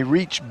 he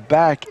reached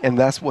back, and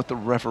that's what the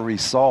referee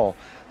saw.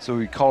 So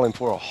we call him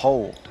for a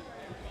hold.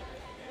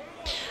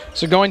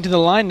 So going to the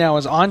line now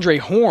is Andre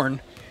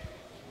Horn,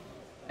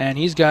 and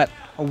he's got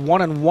a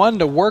 1-on-1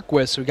 to work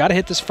with, so we got to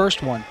hit this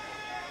first one.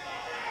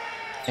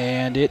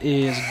 And it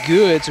is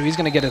good, so he's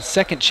going to get a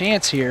second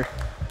chance here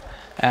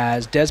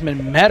as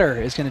Desmond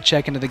Metter is going to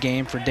check into the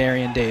game for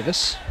Darian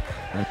Davis.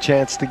 A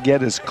chance to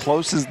get as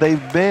close as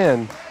they've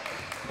been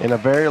in a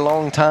very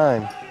long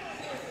time.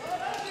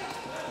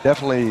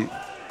 Definitely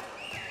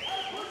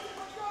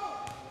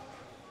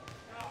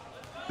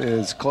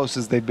as close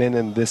as they've been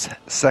in this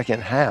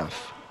second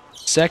half.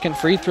 Second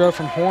free throw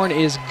from Horn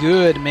is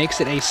good,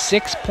 makes it a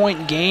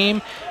 6-point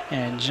game.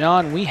 And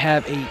John, we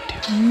have a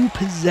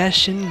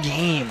 2-possession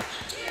game.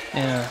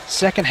 In a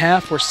second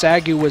half where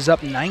SAGU was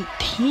up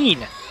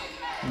 19.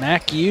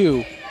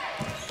 MacU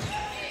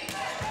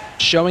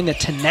showing the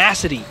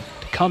tenacity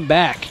to come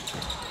back.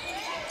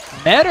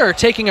 Metter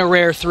taking a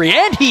rare three,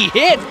 and he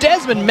hit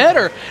Desmond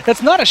Metter.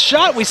 That's not a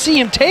shot we see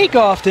him take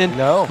often,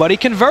 no, but he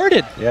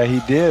converted. Yeah,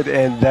 he did,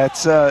 and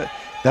that's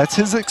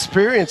his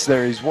experience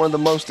there. He's one of the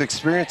most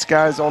experienced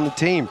guys on the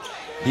team.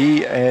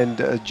 He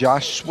and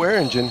Josh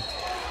Swearingen.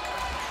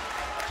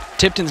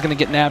 Tipton's going to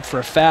get nabbed for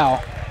a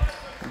foul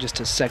in just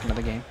his second of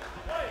the game.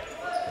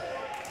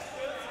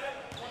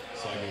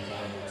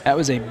 That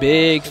was a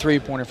big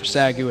three-pointer for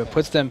SAGU. It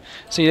puts them.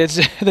 See, it's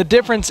the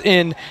difference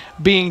in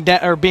being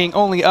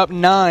only up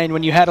 9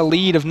 when you had a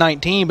lead of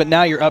 19, but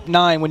now you're up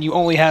 9 when you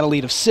only had a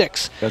lead of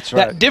 6. That's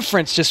right. That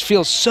difference just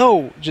feels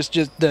so.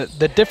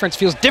 The difference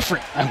feels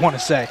different, I want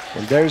to say.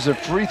 And there's a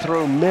free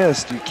throw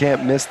missed. You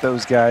can't miss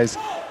those guys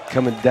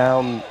coming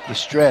down the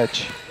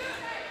stretch.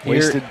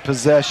 Wasted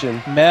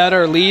possession.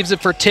 Metter leaves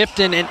it for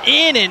Tipton, and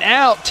in and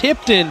out.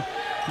 Tipton,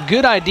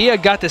 good idea,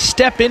 got to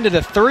step into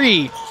the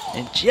 3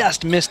 and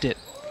just missed it.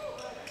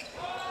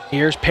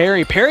 Here's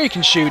Perry. Perry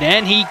can shoot,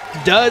 and he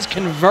does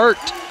convert,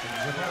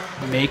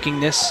 making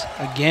this,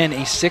 again, a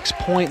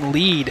 6-point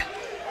lead.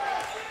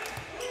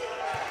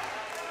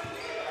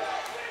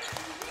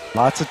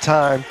 Lots of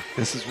time.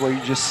 This is where you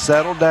just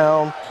settle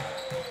down,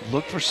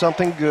 look for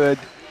something good.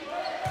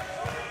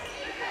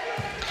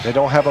 They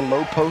don't have a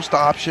low post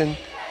option.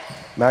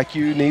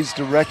 MacU needs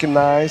to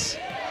recognize.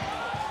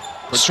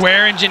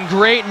 Swearingen,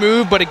 great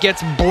move, but it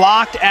gets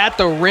blocked at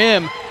the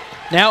rim.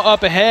 Now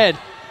up ahead.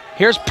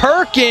 Here's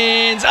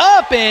Perkins,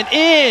 up and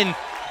in.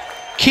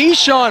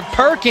 Keyshawn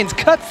Perkins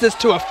cuts this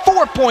to a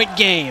 4-point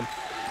game.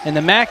 And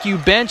the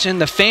MacU bench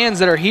and the fans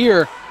that are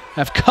here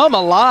have come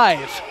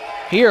alive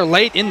here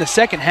late in the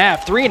second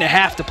half.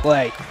 3.5 to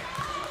play.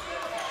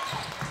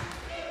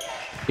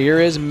 Here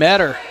is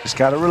Metter. Just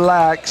got to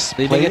relax.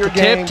 Leaving it to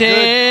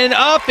Tipton,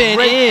 up and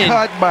in. Great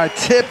cut by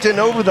Tipton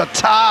over the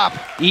top.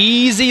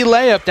 Easy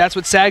layup, that's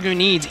what SAGU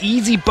needs.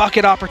 Easy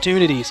bucket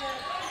opportunities.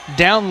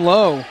 Down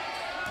low.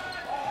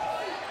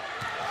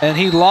 And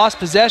he lost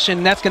possession,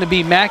 and that's going to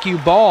be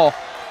MacU ball.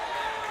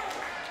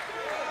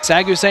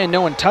 SAGU saying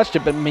no one touched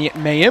it, but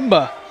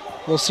Mayimba,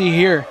 we'll see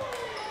here.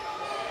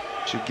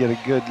 Should get a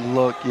good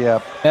look.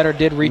 Yeah. Metter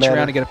did reach Metter.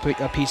 around to get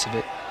a piece of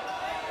it.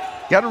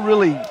 Got to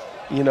really,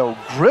 you know,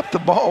 grip the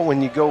ball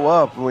when you go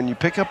up. When you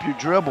pick up your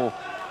dribble,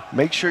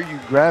 make sure you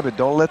grab it.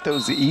 Don't let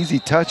those easy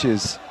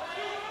touches.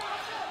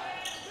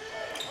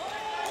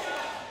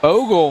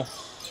 Bogle,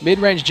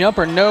 mid-range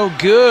jumper, no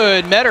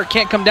good. Metter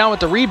can't come down with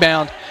the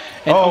rebound.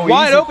 And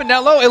wide open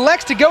down low,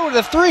 elects to go to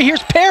the three.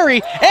 Here's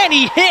Perry, and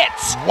he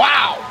hits.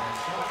 Wow.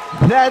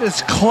 That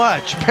is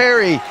clutch.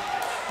 Perry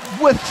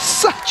with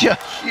such a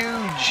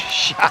huge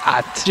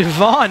shot.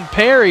 Javon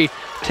Perry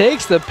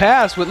takes the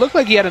pass. What looked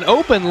like he had an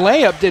open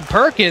layup did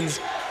Perkins,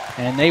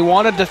 and they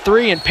wanted the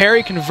three, and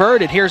Perry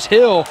converted. Here's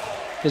Hill,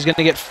 is going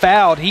to get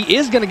fouled. He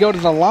is going to go to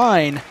the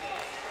line.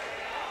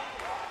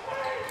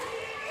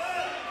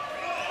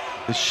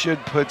 This should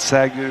put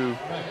SAGU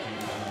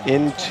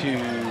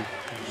into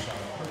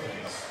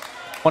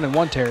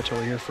 1-and-1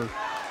 territory here for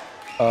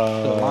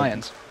the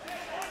Lions.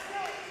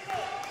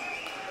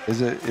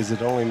 Is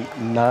it only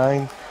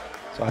 9?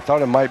 So I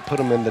thought it might put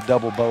them in the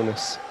double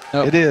bonus.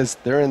 Nope. It is.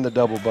 They're in the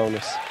double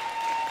bonus.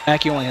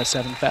 Mackey only has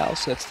 7 fouls.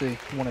 So that's the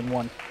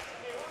 1-and-1.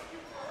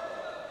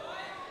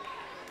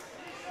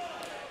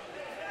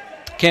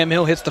 Cam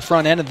Hill hits the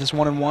front end of this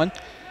 1-and-1,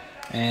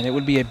 and it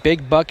would be a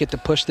big bucket to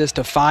push this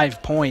to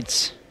 5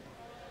 points.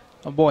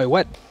 Oh boy,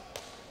 what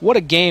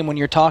a game when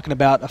you're talking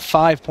about a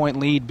 5-point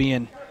lead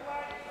being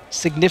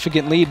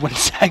significant lead when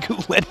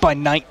SAGU led by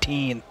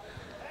 19.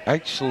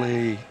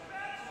 Actually,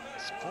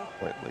 it's a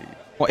 4-point lead.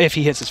 Well, if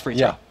he hits his free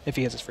throw. Yeah. If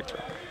he hits his free throw.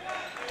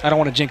 I don't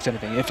want to jinx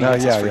anything. If he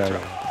hits his free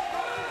throw.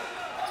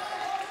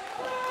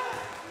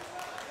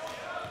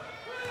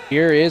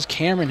 Here is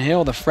Cameron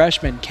Hill, the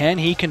freshman. Can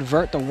he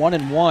convert the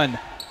 1-and-1?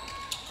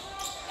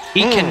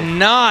 He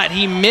cannot.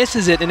 He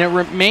misses it, and it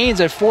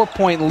remains a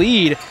 4-point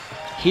lead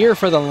here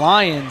for the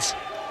Lions.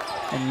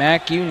 And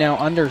MacU now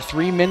under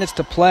 3 minutes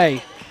to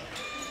play.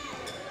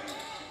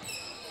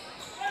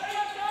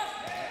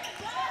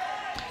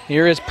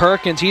 Here is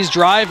Perkins. He's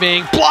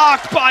driving.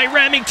 Blocked by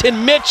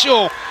Remington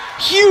Mitchell.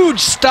 Huge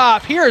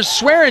stop. Here is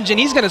Swearingen.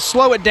 He's going to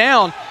slow it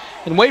down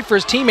and wait for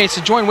his teammates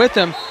to join with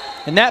him.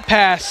 And that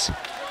pass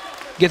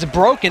gets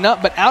broken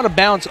up but out of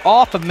bounds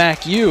off of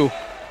MacU.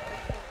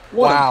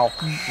 Wow.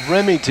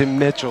 Remington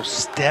Mitchell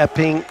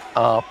stepping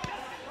up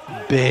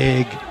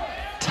big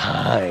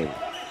time.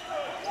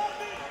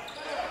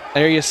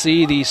 There you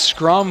see the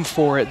scrum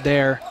for it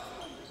there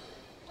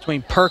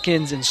between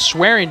Perkins and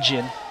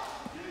Swearingen.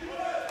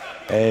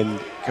 And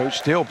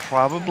Coach Dill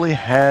probably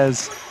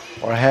has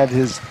or had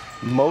his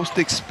most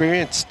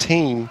experienced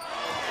team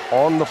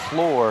on the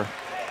floor.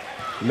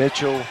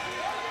 Mitchell,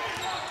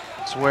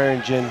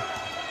 Swearingen,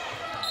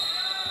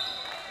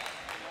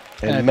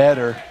 and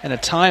Metter. And a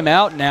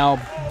timeout now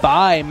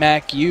by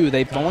MacU.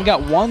 They've only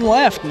got 1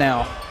 left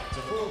now.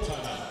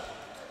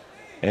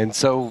 And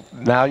so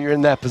now you're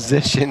in that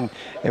position,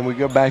 and we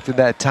go back to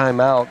that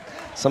timeout.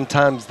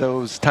 Sometimes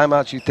those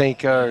timeouts you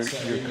think you're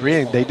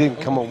creating, they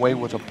didn't come away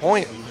with a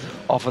point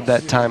off of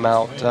that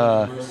timeout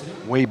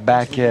way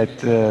back at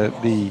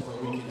the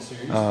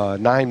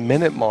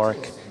 9-minute mark.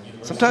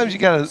 Sometimes you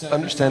got to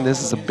understand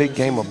this is a big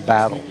game of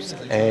battles,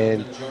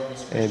 and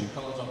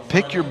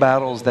pick your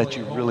battles that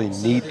you really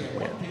need to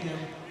win.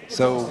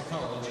 So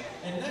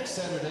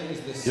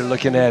you're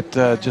looking at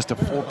just a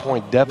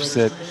 4-point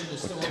deficit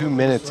with 2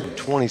 minutes and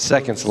 20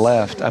 seconds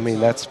left. I mean,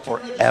 that's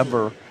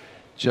forever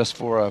just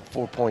for a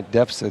 4-point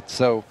deficit.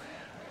 So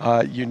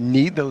you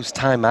need those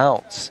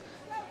timeouts.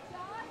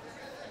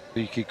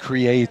 You could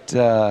create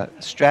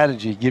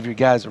strategy, give your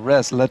guys a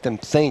rest, let them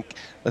think,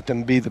 let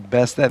them be the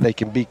best that they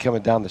can be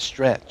coming down the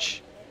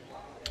stretch.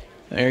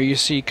 There you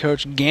see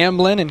Coach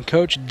Gamblin and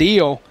Coach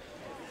Deal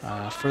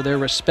for their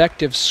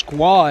respective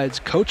squads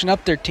coaching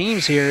up their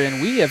teams here,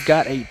 and we have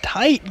got a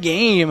tight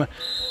game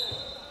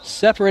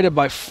separated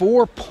by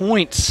 4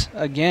 points.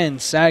 Again,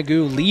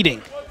 SAGU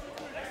leading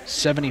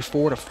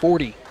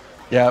 74-40.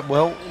 Yeah,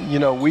 well, you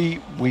know,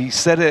 we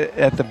said it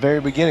at the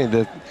very beginning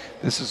that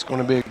this is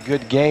going to be a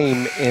good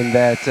game, in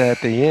that at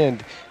the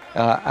end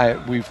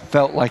we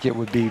felt like it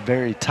would be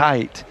very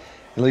tight.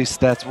 At least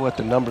that's what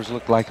the numbers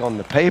look like on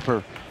the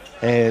paper,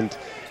 and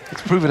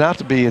it's proven out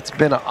to be. It's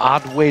been an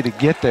odd way to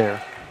get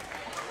there.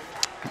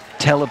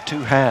 Tale of 2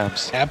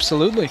 halves.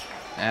 Absolutely,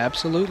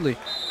 absolutely.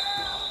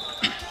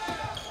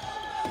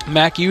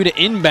 MacU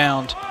to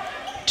inbound.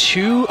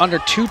 Under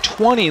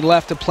 2:20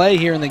 left to play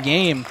here in the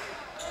game.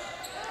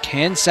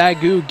 Can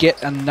SAGU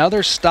get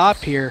another stop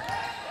here?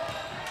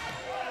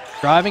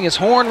 Driving his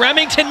horn,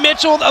 Remington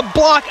Mitchell, the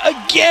block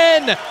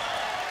again,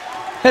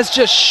 has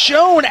just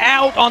shown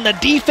out on the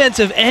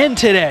defensive end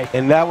today.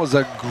 And that was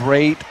a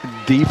great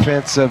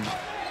defensive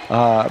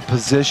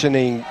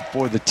positioning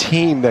for the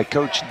team that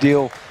Coach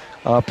Deal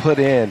put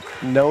in,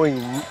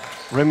 knowing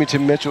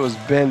Remington Mitchell has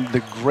been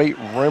the great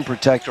rim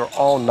protector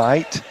all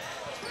night,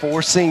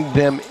 forcing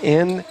them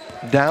in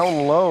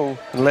down low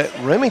and let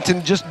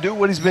Remington just do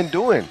what he's been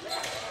doing.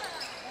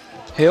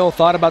 Hill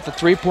thought about the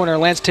three-pointer.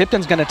 Lance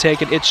Tipton's going to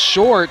take it. It's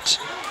short.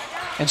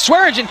 And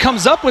Swearingen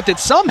comes up with it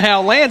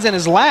somehow, lands in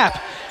his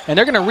lap. And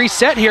they're going to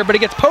reset here, but it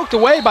gets poked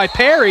away by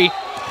Perry.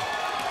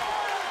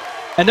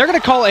 And they're going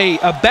to call a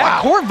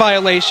backcourt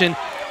violation.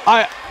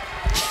 I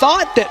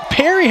thought that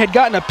Perry had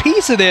gotten a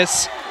piece of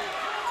this,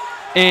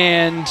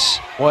 and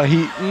well,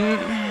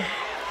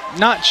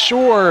 not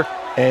sure.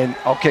 And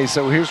okay,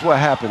 so here's what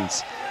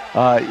happens.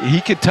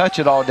 He could touch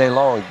it all day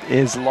long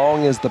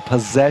as the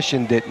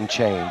possession didn't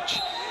change.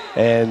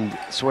 And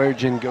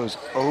Swearingen goes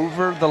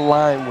over the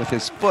line with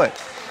his foot.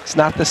 It's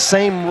not the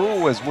same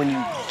rule as when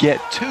you get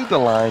to the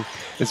line.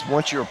 It's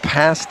once you're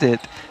past it,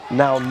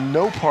 now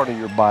no part of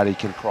your body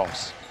can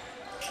cross.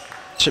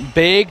 It's a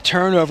big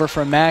turnover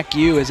from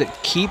MacU as it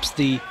keeps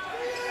the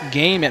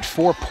game at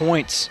 4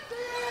 points.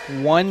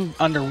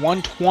 Under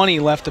 120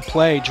 left to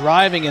play.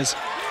 Driving is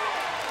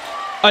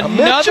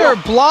another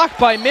block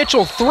by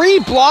Mitchell.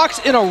 3 blocks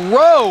in a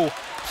row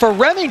for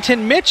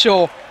Remington.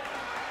 Mitchell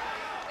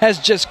has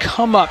just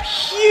come up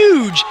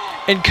huge,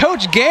 and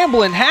Coach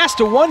Gamblin has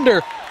to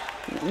wonder,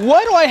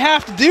 what do I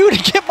have to do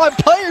to get my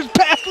players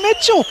past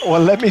Mitchell?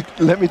 Well, let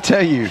me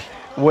tell you,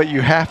 what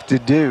you have to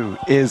do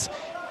is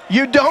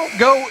you don't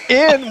go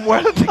in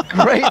where the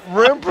great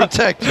rim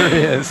protector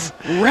is.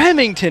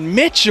 Remington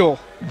Mitchell.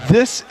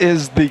 This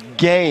is the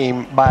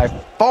game, by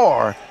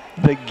far,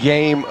 the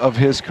game of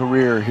his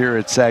career here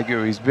at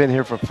SAGU. He's been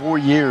here for 4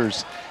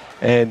 years,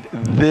 and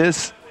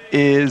this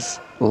is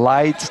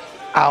lights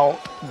out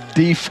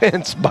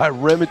defense by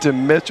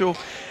Remington Mitchell.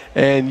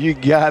 And you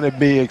got to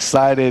be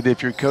excited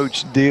if you're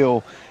Coach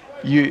Deal.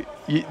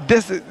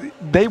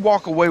 They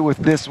walk away with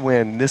this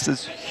win. This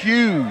is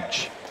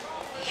huge,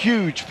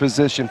 huge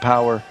position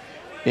power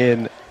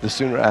in the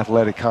Sooner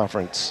Athletic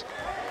Conference.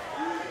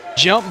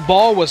 Jump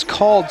ball was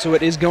called, so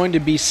it is going to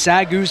be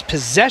SAGU's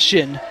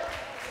possession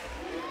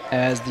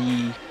as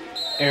the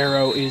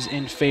arrow is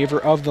in favor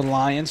of the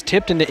Lions.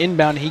 Tipped into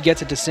inbound, he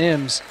gets it to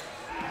Sims.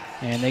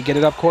 And they get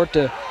it up court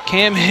to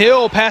Cam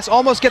Hill. Pass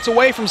almost gets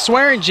away from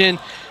Swearingen,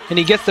 and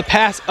he gets the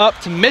pass up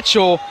to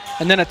Mitchell.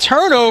 And then a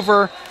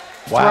turnover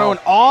thrown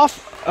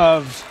off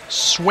of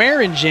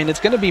Swearingen. It's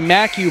going to be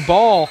MacU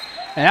ball,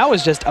 and that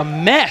was just a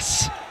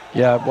mess.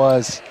 Yeah, it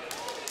was.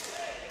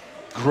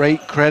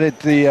 Great credit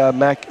to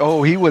Mac.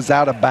 Oh, he was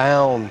out of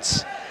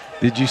bounds.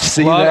 Did you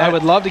see that? I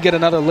would love to get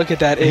another look at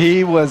that.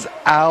 He was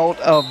out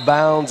of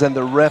bounds, and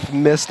the ref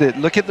missed it.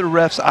 Look at the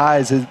ref's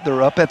eyes.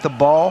 They're up at the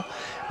ball,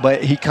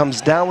 but he comes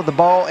down with the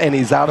ball, and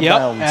he's out of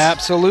bounds.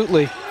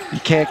 Absolutely. You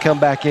can't come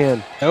back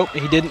in. Nope,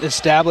 he didn't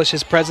establish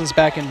his presence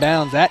back in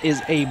bounds. That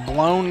is a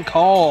blown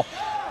call.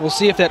 We'll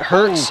see if that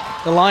hurts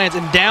the Lions.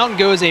 And down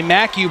goes a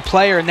MacU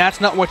player, and that's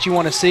not what you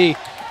want to see.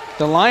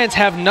 The Lions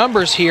have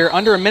numbers here,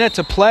 under a minute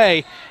to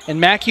play, and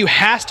MacU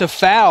has to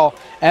foul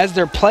as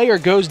their player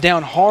goes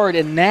down hard,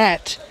 and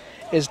that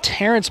is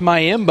Terrence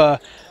Mayimba,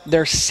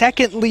 their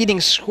second leading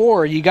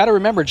scorer. You got to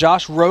remember,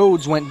 Josh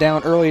Rhodes went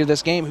down earlier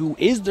this game, who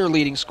is their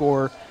leading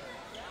scorer.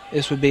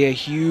 This would be a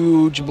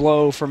huge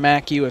blow for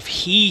MacU if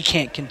he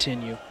can't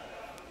continue.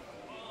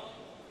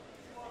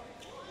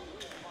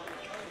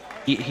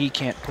 He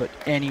can't put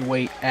any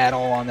weight at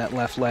all on that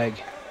left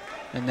leg,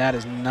 and that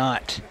is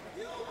not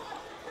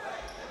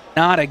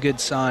a good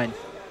sign.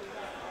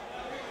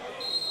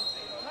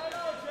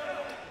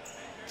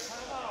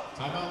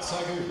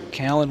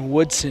 Callan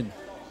Woodson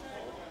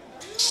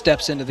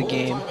steps into the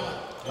game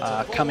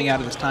coming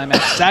out of this timeout.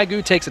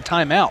 SAGU takes a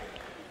timeout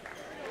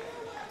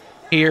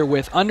here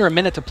with under a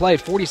minute to play,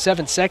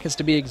 47 seconds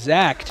to be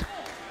exact.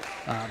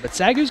 But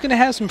SAGU's going to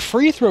have some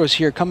free throws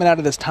here coming out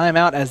of this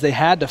timeout as they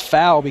had to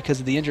foul because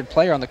of the injured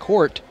player on the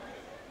court.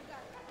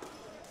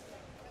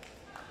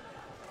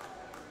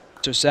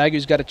 So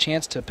SAGU's got a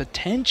chance to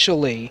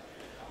potentially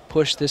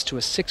push this to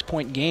a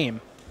 6-point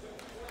game.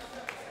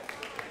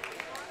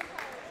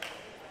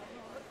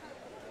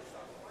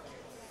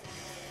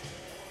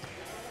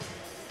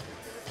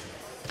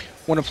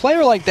 When a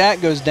player like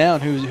that goes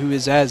down, who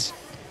is as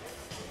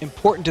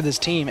important to this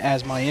team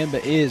as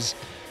Mayimba is,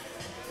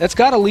 that's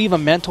got to leave a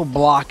mental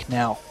block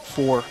now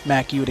for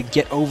MacU to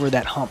get over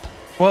that hump.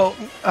 Well,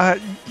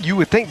 you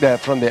would think that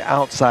from the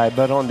outside,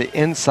 but on the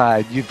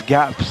inside, you've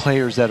got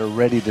players that are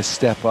ready to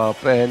step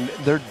up, and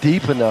they're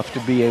deep enough to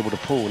be able to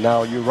pull.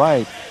 Now, you're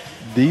right.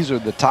 These are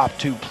the top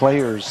 2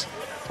 players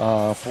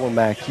for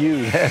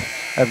MacU that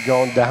have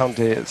gone down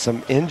to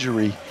some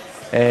injury,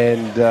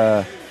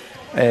 and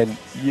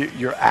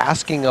you're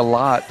asking a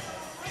lot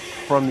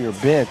from your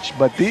bench.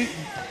 But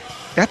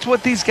that's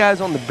what these guys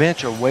on the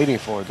bench are waiting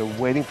for. They're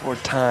waiting for a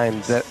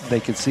time that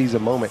they can seize a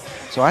moment.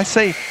 So I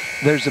say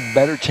there's a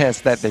better chance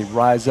that they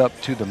rise up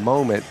to the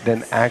moment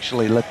than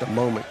actually let the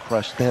moment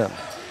crush them.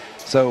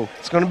 So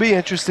it's going to be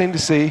interesting to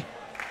see.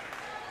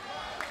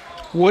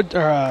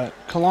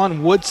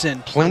 Callan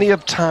Woodson. Plenty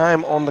of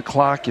time on the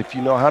clock. If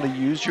you know how to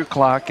use your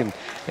clock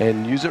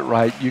and use it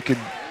right, you could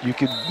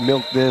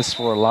milk this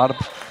for a lot of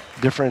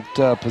different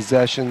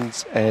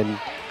possessions and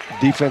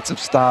defensive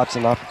stops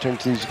and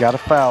opportunities. You got to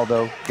foul,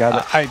 though.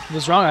 I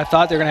was wrong. I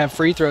thought they were going to have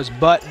free throws,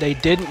 but they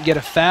didn't get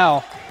a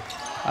foul.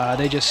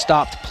 They just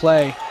stopped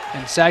play.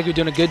 And SAGU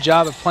doing a good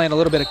job of playing a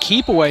little bit of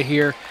keep away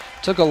here.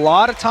 Took a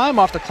lot of time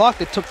off the clock.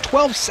 They took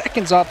 12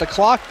 seconds off the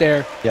clock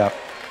there. Yeah.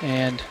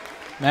 And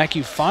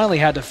MacU finally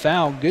had to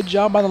foul. Good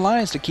job by the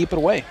Lions to keep it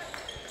away.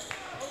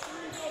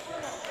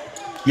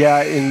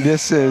 Yeah, and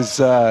this is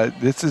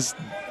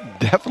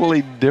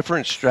definitely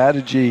different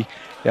strategy.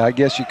 Yeah, I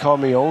guess you call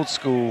me old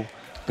school.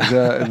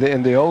 But,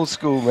 in the old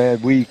school,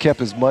 man, we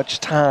kept as much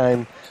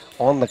time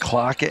on the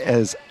clock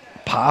as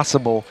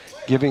possible,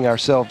 giving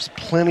ourselves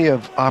plenty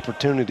of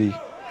opportunity.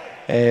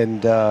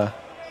 And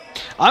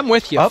I'm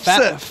with you.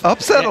 upset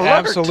alert.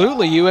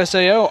 Absolutely,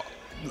 USAO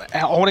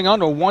holding on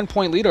to a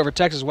 1-point lead over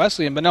Texas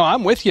Wesleyan. But no,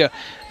 I'm with you.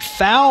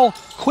 Foul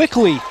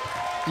quickly.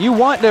 You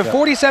want the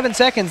 47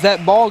 seconds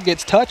that ball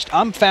gets touched,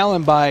 I'm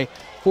fouling by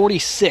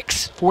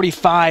 46,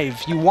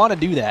 45. You want to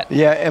do that.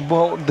 Yeah, and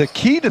well, the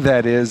key to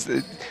that is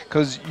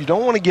because you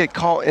don't want to get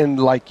caught in,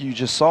 like you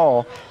just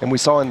saw, and we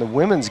saw in the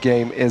women's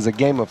game, is a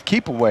game of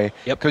keep away.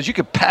 Because you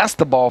could pass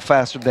the ball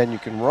faster than you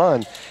can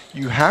run.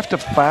 You have to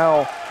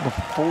foul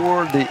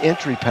before the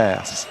entry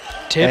pass.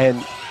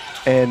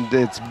 And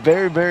it's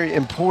very, very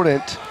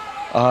important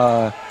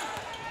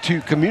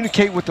to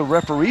communicate with the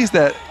referees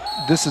that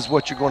this is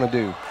what you're going to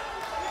do.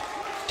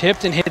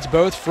 Tipton hits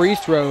both free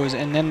throws,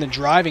 and then the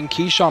driving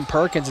Keyshawn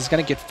Perkins is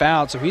going to get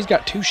fouled. So he's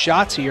got 2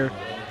 shots here.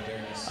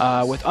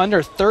 With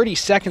under 30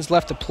 seconds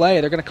left to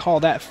play, they're going to call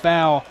that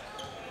foul,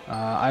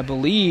 I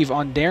believe,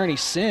 on Darren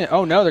Sims.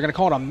 Oh, no, they're going to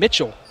call it on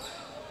Mitchell.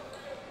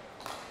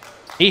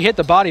 He hit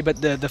the body,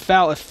 but the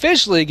foul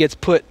officially gets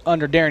put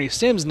under Darren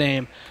Sims'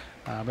 name.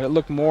 But it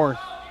looked more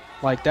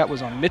like that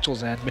was on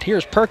Mitchell's end. But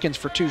here's Perkins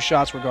for 2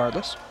 shots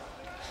regardless.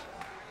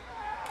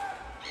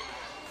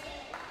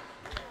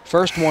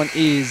 First one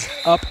is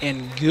up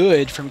and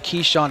good from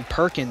Keyshawn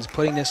Perkins,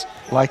 putting this.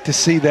 Like to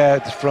see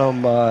that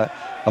from a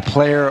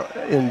player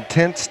in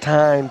tense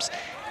times.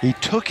 He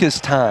took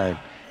his time.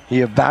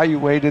 He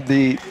evaluated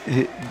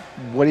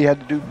what he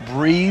had to do,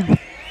 breathe,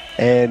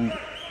 and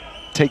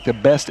take the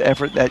best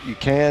effort that you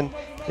can.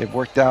 It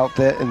worked out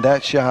in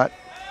that shot.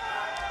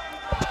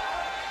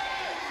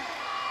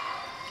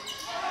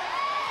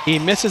 He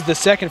misses the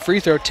second free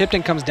throw.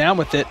 Tipton comes down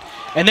with it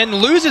and then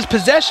loses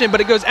possession, but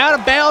it goes out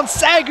of bounds.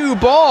 SAGU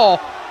ball.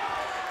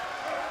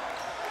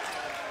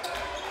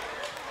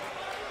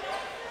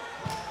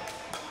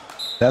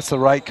 That's the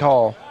right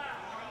call.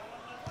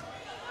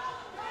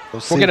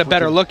 We'll get a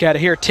better look at it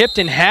here.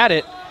 Tipton had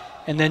it,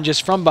 and then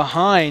just from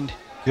behind.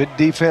 Good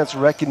defense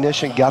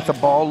recognition, got the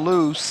ball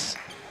loose.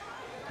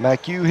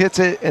 MacU hits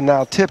it, and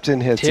now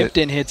Tipton hits it.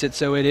 Tipton hits it,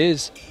 so it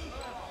is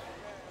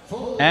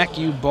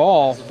MacU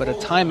ball, but a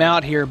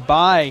timeout here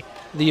by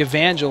the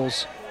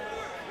Evangels.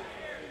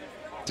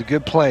 It's a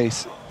good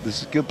place.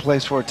 This is a good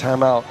place for a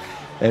timeout.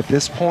 At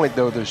this point,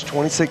 though, there's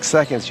 26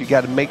 seconds. You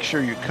got to make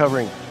sure you're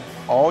covering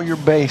all your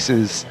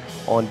bases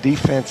on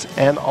defense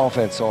and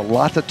offense. So a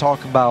lot to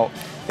talk about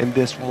in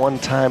this one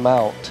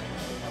timeout,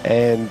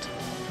 and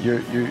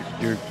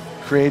you're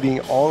creating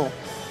all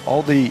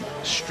the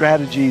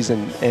strategies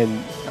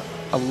and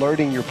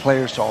alerting your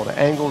players to all the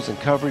angles and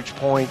coverage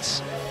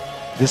points.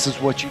 This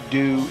is what you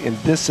do in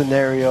this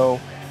scenario.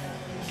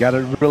 Got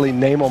to really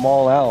name them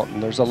all out,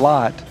 and there's a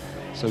lot.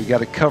 So you got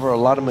to cover a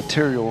lot of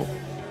material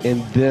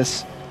in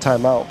this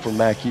timeout for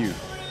MacU.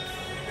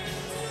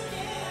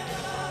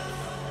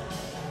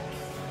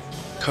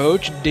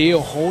 Coach Deal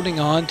holding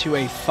on to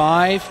a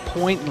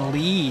 5-point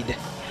lead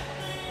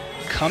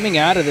coming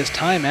out of this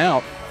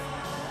timeout.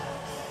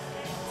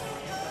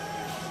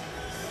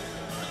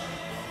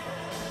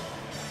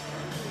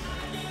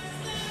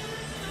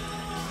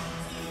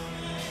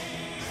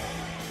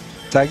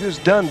 SAGU's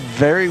done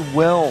very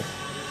well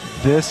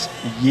this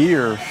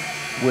year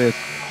with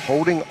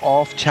holding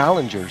off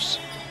challengers.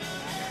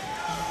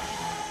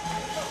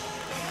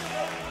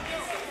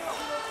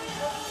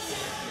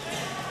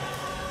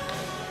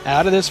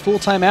 Out of this full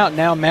timeout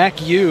now,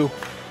 MacU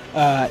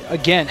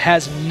again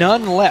has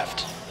none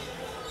left.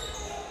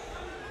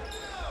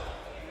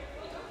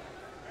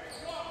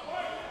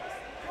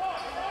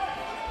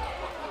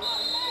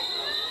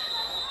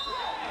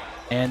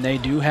 And they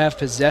do have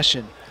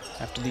possession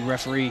after the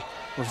referee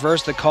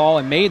reversed the call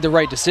and made the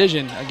right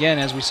decision. Again,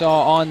 as we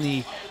saw on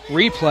the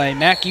replay,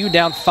 MacU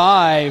down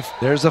 5.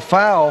 There's a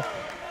foul.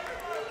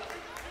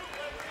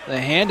 The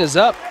hand is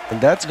up.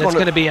 And that's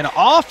going to be an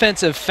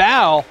offensive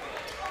foul.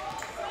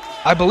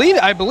 I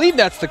believe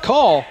that's the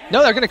call.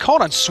 No, they're going to call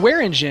it on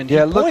Swearingen.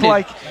 Yeah, it looked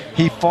like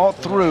he fought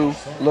through.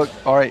 Look,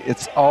 all right,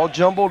 it's all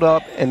jumbled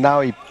up, and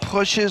now he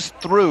pushes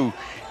through,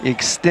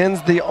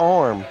 extends the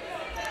arm,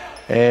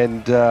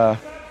 and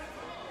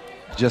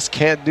just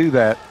can't do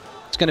that.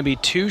 It's going to be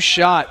 2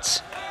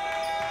 shots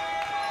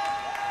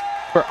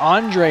for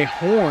Andre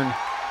Horn.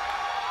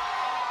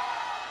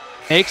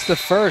 Makes the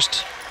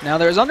first. Now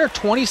there's under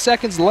 20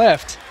 seconds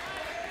left.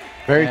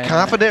 Very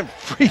confident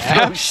free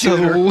throw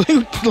shooter.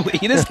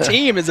 Absolutely. This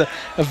team is a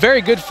very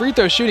good free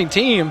throw shooting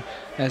team.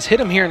 Has hit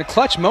him here in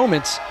clutch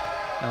moments.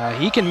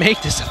 He can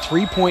make this a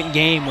 3-point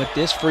game with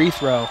this free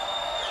throw.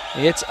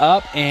 It's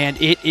up, and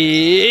it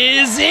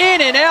is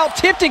in and out.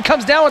 Tipton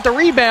comes down with the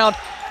rebound,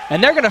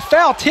 and they're going to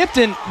foul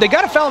Tipton. They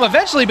got to foul him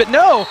eventually, but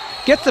no.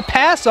 Gets the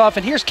pass off,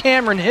 and here's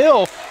Cameron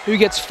Hill, who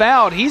gets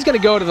fouled. He's going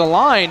to go to the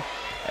line.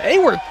 They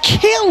were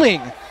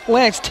killing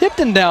Lance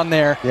Tipton down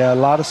there. Yeah, a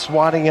lot of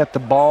swatting at the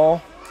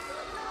ball.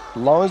 As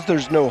long as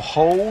there's no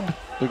hold,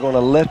 They're going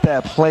to let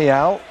that play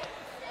out.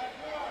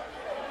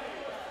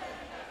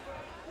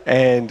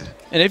 And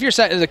if you're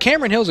the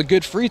Cameron Hill's a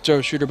good free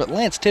throw shooter, but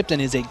Lance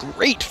Tipton is a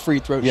great free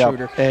throw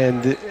shooter.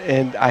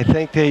 And I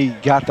think they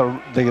got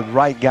the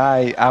right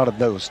guy out of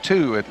those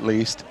two at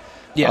least.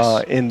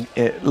 Yes.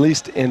 At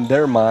least in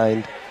their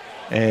mind,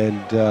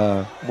 and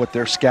what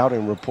their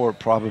scouting report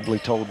probably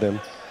told them.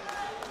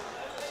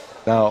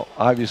 Now,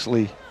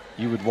 obviously,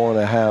 you would want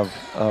to have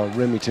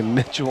Remington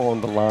Mitchell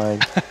on the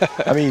line.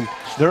 I mean,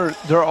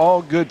 they're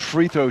all good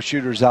free throw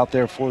shooters out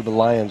there for the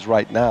Lions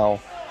right now.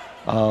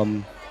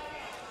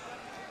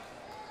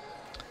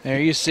 There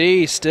you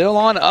see, still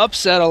on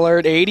upset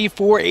alert,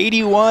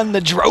 84-81. The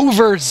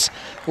Drovers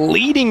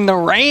leading the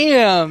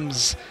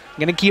Rams.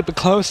 Going to keep a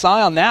close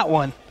eye on that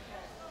one.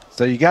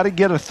 So you got to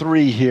get a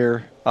 3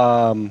 here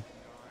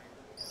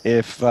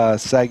if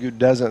SAGU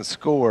doesn't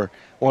score.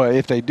 Well,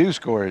 if they do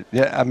score it,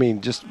 yeah, I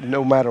mean, just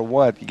no matter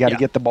what, you got to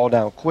get the ball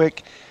down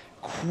quick.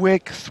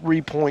 Quick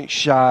 3-point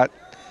shot.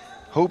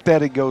 Hope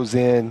that it goes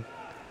in.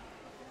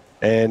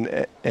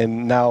 And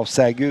now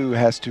SAGU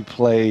has to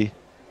play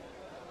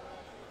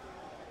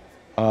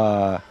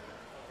to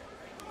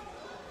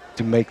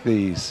make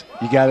these.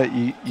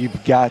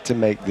 You've got to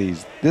make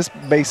these. This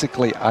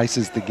basically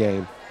ices the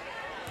game.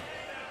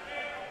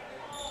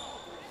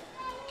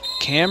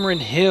 Cameron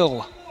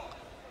Hill,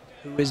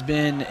 who has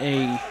been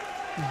a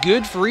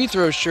good free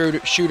throw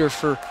shooter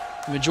for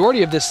the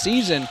majority of this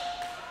season.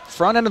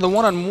 Front end of the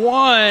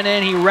one-on-one,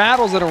 and he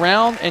rattles it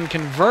around and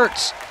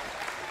converts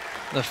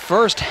the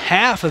first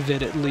half of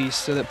it at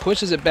least, so that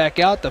pushes it back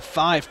out to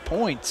 5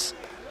 points.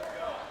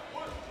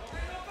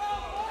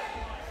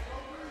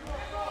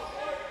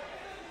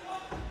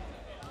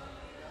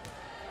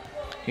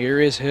 Here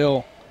is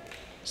Hill.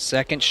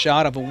 Second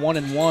shot of a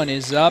 1-and-1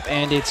 is up,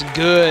 and it's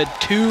good.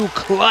 2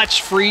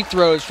 clutch free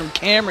throws from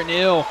Cameron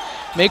Hill.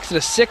 Makes it a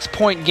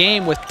 6-point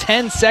game with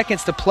 10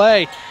 seconds to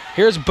play.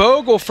 Here's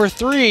Bogle for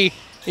 3.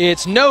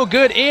 It's no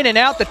good, in and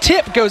out. The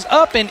tip goes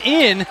up and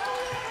in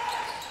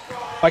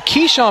by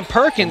Keyshawn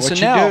Perkins. What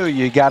you do,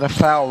 you got to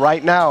foul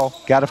right now.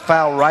 Got to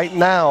foul right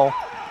now.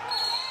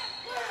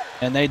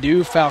 And they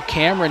do foul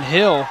Cameron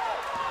Hill.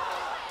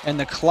 And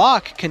the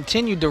clock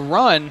continued to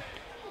run.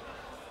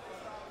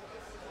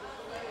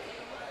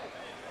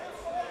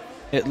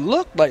 It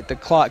looked like the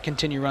clock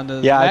continued to run.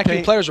 The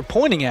Mackey players were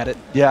pointing at it.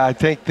 Yeah, I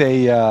think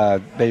they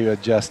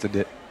adjusted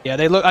it. Yeah,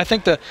 they look. I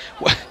think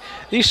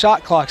these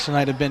shot clocks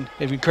tonight have been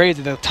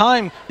crazy. The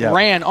time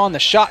ran on the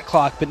shot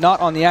clock, but not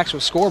on the actual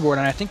scoreboard,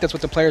 and I think that's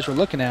what the players were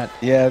looking at.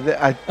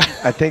 Yeah,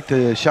 I think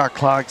the shot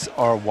clocks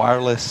are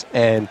wireless,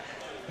 and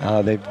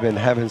they've been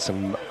having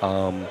some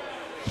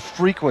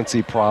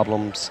frequency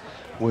problems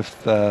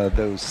with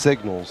those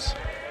signals.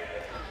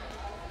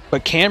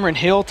 But Cameron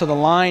Hill to the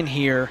line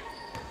here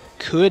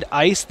could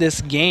ice this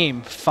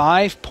game.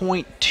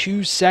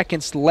 5.2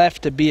 seconds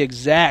left to be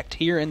exact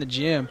here in the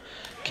gym.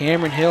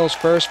 Cameron Hill's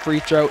first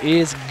free throw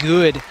is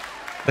good.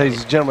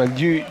 Ladies and gentlemen,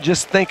 you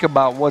just think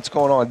about what's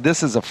going on.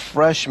 This is a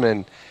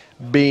freshman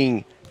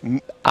being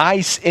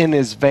ice in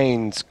his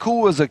veins,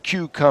 cool as a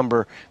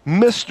cucumber,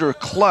 Mr.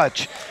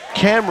 Clutch.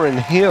 Cameron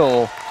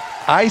Hill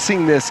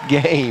icing this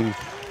game.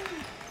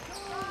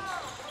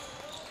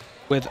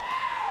 With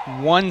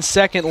 1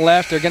 second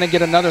left, they're going to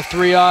get another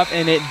 3 off,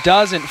 and it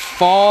doesn't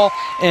fall.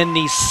 And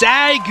the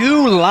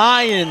SAGU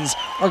Lions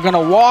are going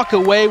to walk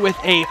away with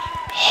a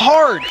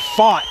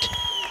hard-fought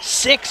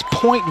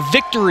 6-point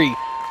victory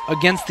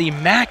against the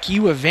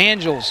MACU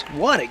Evangels.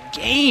 What a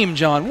game,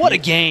 John. What a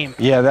game.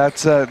 Yeah,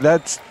 that's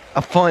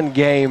a fun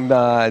game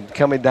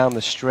coming down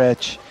the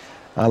stretch.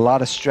 A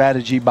lot of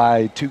strategy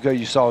by Tuca.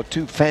 You saw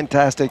 2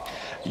 fantastic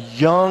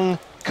young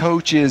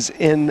coaches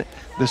in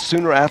the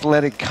Sooner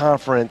Athletic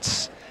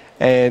Conference.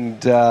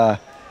 And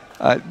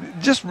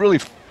just really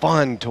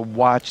fun to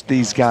watch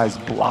these guys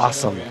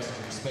blossom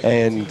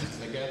and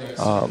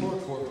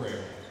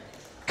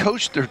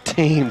coach their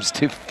teams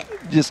to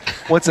just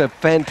what's a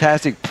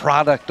fantastic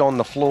product on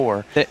the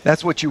floor.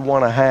 That's what you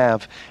want to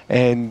have.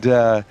 And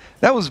that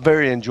was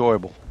very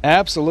enjoyable.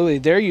 Absolutely.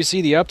 There you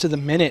see the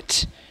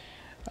up-to-the-minute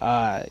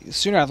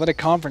Sooner Athletic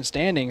Conference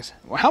standings.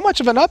 How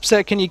much of an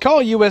upset can you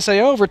call USA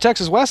over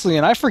Texas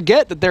Wesleyan? I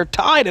forget that they're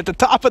tied at the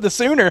top of the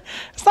Sooner.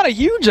 It's not a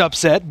huge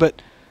upset,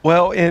 but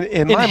well,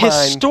 in my mind,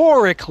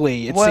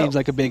 historically, it seems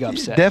like a big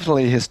upset.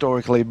 Definitely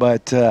historically,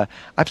 but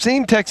I've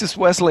seen Texas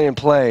Wesleyan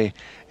play,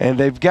 and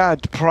they've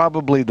got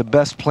probably the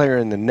best player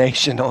in the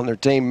nation on their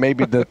team,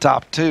 maybe the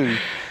top 2,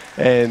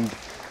 and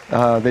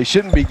they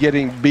shouldn't be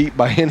getting beat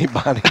by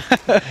anybody,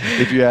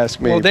 if you ask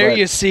me. Well, there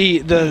you see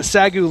the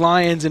SAGU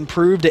Lions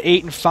improved to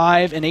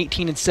 8-5 and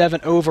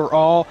 18-7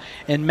 overall,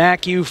 and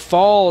MACU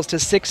falls to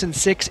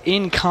 6-6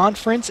 in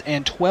conference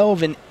and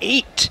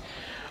 12-8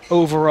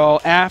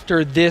 overall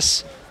after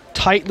this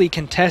tightly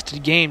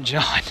contested game,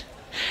 John.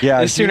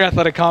 Yeah, the Sooner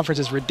Athletic Conference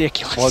is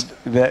ridiculous. Well,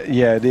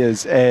 yeah, it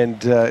is,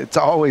 and it's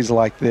always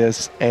like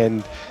this.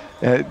 And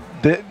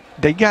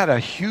they got a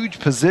huge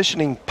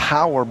positioning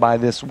power by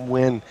this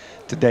win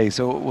today,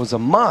 so it was a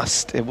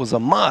must. It was a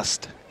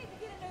must.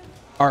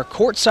 Our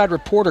courtside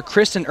reporter,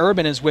 Kristen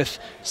Urban, is with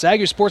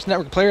SAGU Sports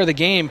Network Player of the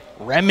Game,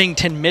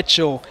 Remington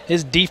Mitchell.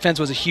 His defense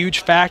was a huge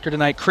factor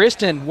tonight.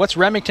 Kristen, what's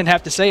Remington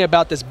have to say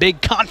about this big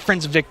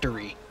conference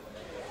victory?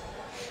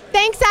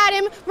 Thanks,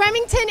 Adam.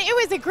 Remington, it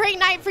was a great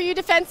night for you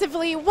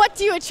defensively. What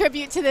do you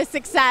attribute to this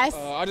success?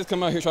 I just try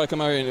to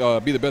come out here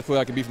and be the best player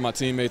I can be for my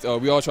teammates.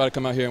 We all try to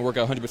come out here and work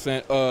out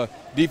 100%.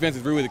 Defense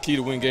is really the key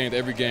to win games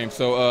every game.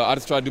 So I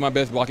just try to do my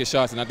best, block his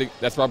shots, and I think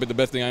that's probably the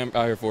best thing I am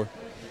out here for.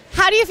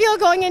 How do you feel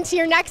going into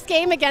your next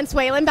game against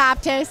Wayland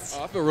Baptist?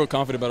 I feel real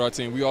confident about our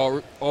team. We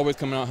are always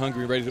coming out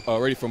hungry and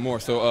ready for more.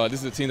 So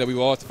this is a team that we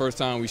lost the first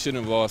time. We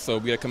shouldn't have lost. So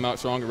we got to come out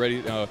strong and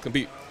ready to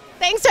compete.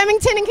 Thanks,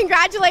 Remington, and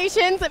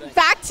congratulations. Thanks.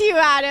 Back to you,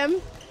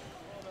 Adam.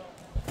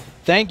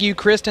 Thank you,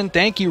 Kristen.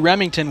 Thank you,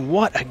 Remington.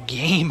 What a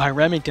game by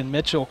Remington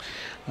Mitchell.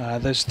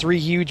 Those 3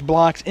 huge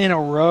blocks in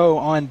a row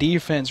on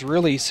defense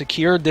really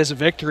secured this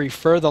victory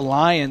for the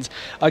Lions.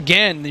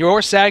 Again,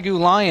 your SAGU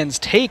Lions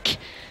take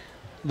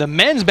the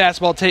men's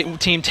basketball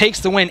team takes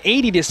the win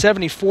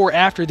 80-74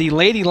 after the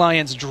Lady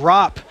Lions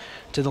drop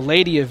to the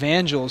Lady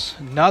Evangels.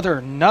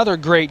 Another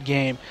great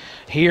game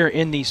here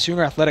in the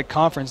Sooner Athletic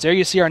Conference. There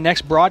you see our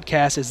next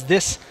broadcast is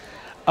this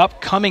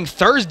upcoming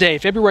Thursday,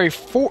 February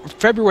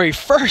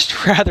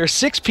 1st, rather,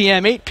 6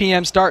 p.m., 8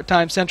 p.m. start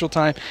time, Central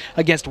Time,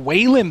 against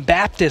Wayland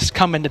Baptist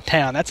coming to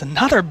town. That's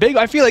another big,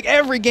 I feel like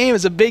every game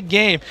is a big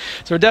game.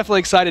 So we're definitely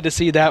excited to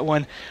see that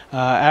one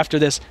after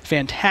this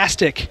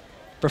fantastic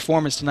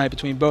performance tonight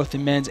between both the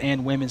men's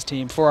and women's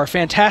team. For our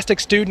fantastic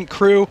student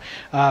crew,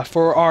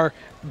 for our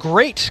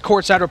great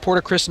courtside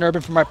reporter, Kristen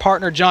Urban, for my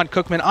partner, John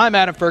Cookman, I'm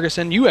Adam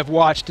Ferguson. You have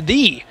watched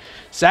the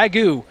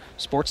SAGU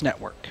Sports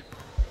Network.